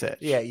the research.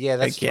 Yeah,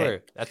 that's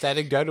true. That's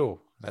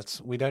anecdotal.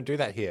 We don't do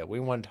that here. We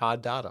want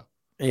hard data.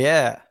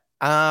 Yeah.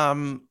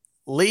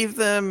 Leave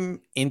them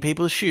in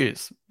people's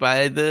shoes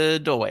by the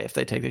doorway if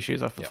they take their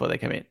shoes off before they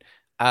come in.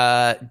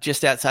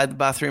 Just outside the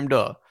bathroom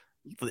door.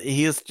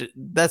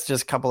 That's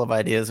just a couple of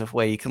ideas of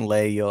where you can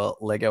lay your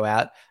Lego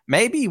out.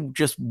 Maybe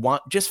just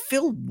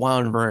fill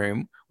one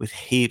room with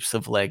heaps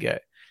of Lego.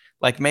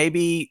 Like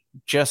maybe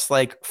just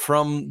like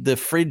from the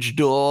fridge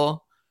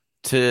door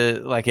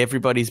to like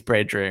everybody's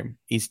bedroom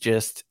is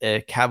just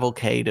a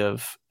cavalcade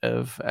of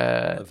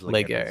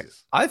Lego.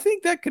 Pieces. I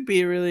think that could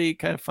be a really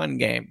kind of fun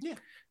game. Yeah.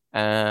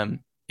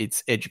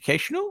 It's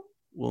educational.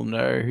 We'll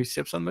know who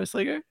steps on the most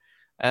Lego,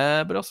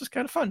 but also it's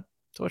kind of fun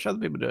to watch other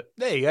people do it.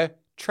 There you go.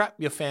 Trap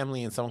your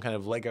family in some kind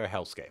of Lego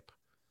hellscape.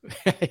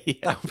 Yeah.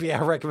 That would be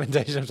our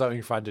recommendation of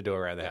something fun to do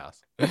around the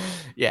house.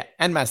 Yeah,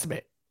 and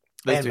masturbate.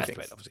 Those And two masturbate,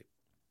 things. obviously.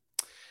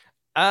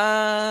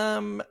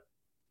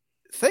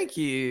 Thank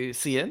you,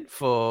 Cian,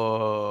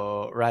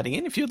 for writing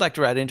in. If you'd like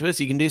to write into us,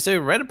 you can do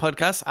so. Reddit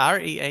podcast,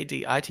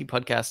 READIT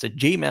podcast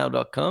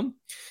 @gmail.com.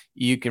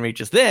 You can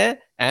reach us there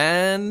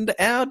and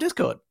our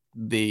Discord.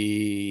 And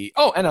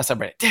our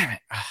subreddit. Damn it.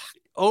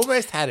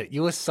 Almost had it.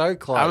 You were so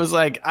close. I was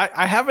like,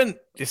 I haven't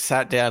just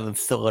sat down and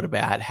thought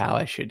about how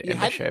I should end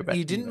the show. But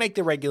you didn't make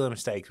the regular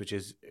mistakes, which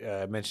is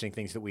mentioning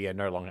things that we are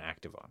no longer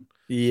active on.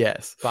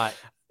 Yes. But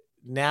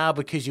now,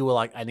 because you were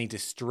like, I need to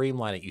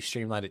streamline it, you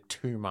streamlined it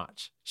too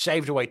much.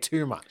 Shaved away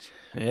too much.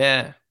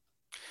 Yeah.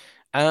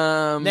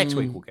 Next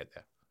week we'll get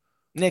there.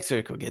 Next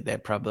week we'll get there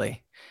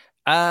probably.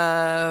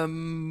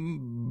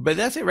 But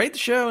that's it. Rate the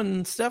show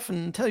and stuff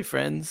and tell your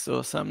friends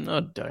or something.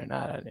 Or don't.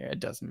 I don't know. It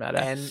doesn't matter.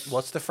 And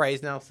what's the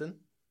phrase, Nelson?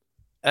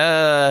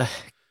 Tedoto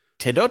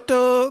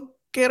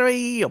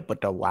keroi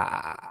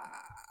opatawa.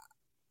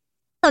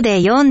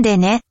 で読んで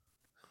ね。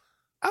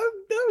 That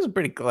was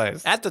pretty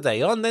close. At the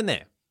day on the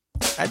net.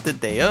 At the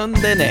day on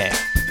the net.